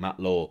Matt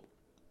Law,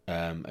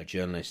 a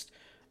journalist,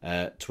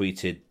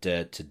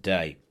 tweeted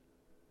today,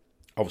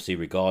 obviously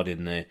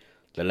regarding the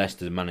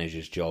Leicester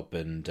manager's job,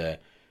 and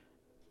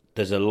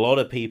there's a lot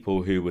of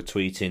people who were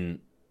tweeting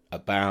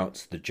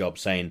about the job,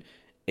 saying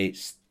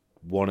it's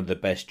one of the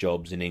best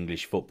jobs in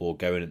English football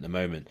going at the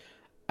moment.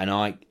 And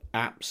I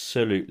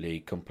absolutely,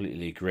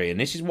 completely agree. And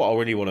this is what I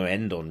really want to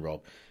end on,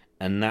 Rob.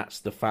 And that's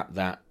the fact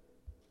that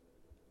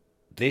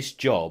this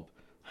job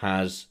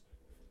has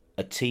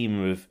a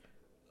team of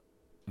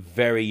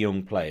very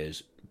young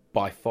players,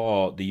 by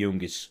far the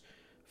youngest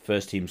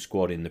first team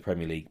squad in the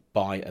Premier League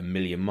by a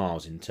million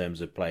miles in terms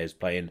of players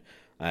playing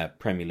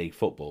Premier League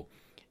football.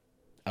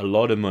 A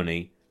lot of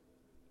money,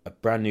 a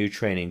brand new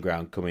training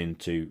ground coming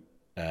to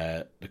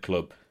the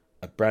club,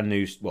 a brand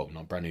new, well,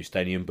 not brand new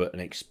stadium, but an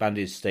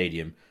expanded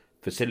stadium,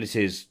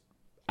 facilities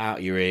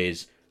out your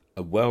ears,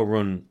 a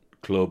well-run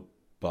club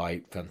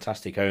by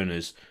fantastic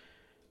owners.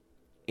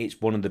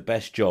 It's one of the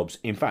best jobs.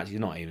 In fact, it's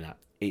not even that.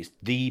 It's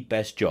the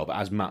best job,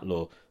 as Matt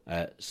Law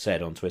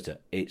said on Twitter.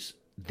 It's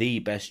the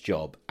best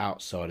job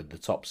outside of the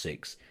top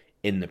 6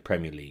 in the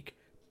Premier League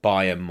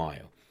by a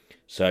mile.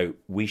 So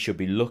we should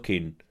be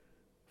looking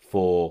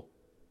for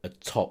a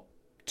top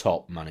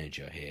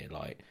manager here.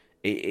 Like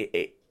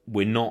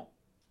we're not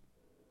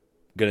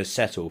going to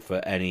settle for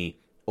any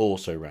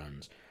also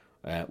rans.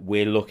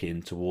 We're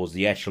looking towards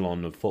the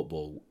echelon of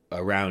football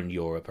around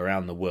Europe,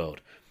 around the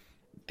world.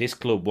 This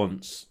club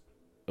wants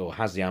or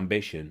has the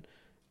ambition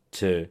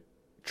to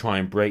try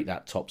and break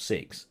that top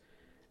 6,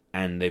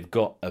 and they've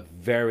got a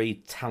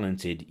very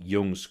talented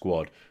young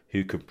squad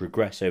who can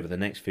progress over the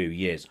next few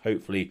years,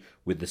 hopefully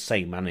with the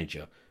same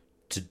manager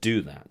to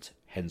do that.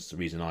 Hence the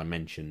reason I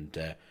mentioned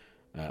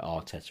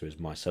Arteta as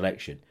my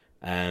selection.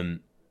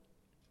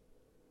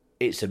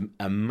 It's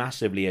a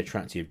massively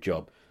attractive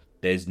job.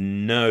 There's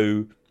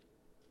no,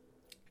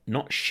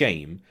 not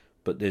shame,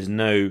 but there's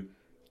no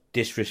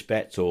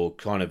disrespect or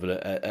kind of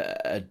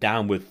a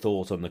downward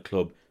thought on the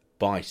club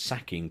by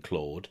sacking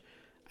Claude.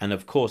 And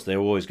of course, they're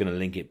always going to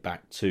link it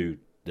back to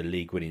the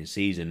league-winning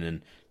season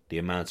and the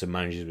amount of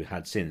managers we've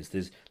had since.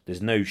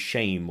 There's no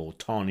shame or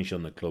tarnish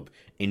on the club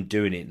in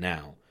doing it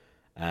now.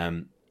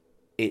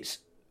 It's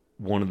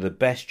one of the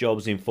best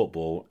jobs in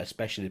football,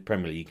 especially the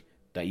Premier League,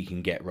 that you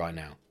can get right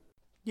now.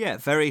 Yeah,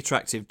 very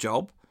attractive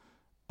job.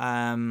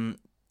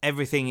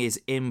 Everything is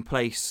in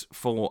place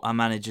for a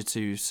manager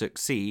to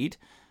succeed.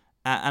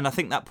 And I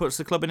think that puts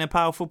the club in a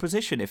powerful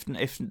position. If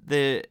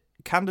the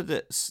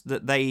candidates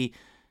that they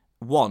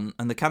want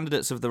and the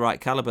candidates of the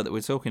right calibre that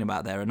we're talking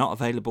about there are not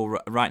available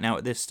right now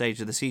at this stage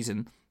of the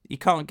season, you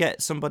can't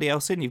get somebody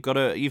else in.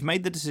 You've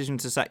made the decision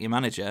to sack your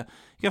manager.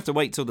 You have to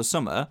wait till the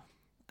summer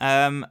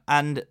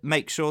and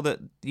make sure that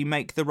you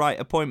make the right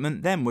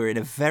appointment then. We're in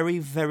a very,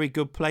 very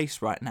good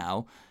place right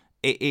now.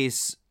 It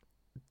is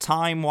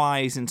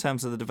time-wise in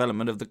terms of the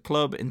development of the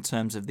club, in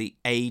terms of the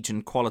age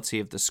and quality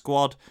of the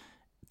squad.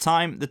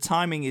 The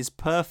timing is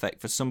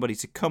perfect for somebody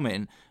to come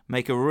in,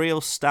 make a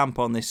real stamp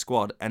on this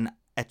squad and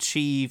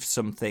achieve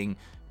something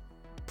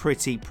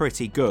pretty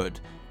good,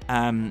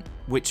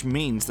 which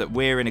means that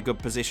we're in a good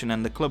position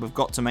and the club have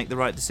got to make the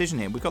right decision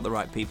here. We've got the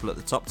right people at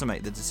the top to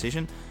make the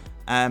decision.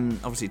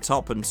 Obviously,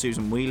 Top and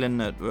Susan Whelan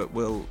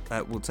will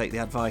take the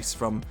advice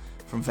from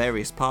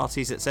various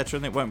parties, etc.,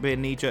 and it won't be a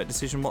knee-jerk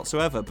decision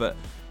whatsoever, but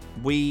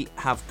we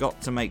have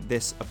got to make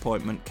this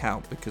appointment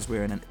count because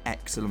we're in an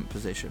excellent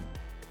position.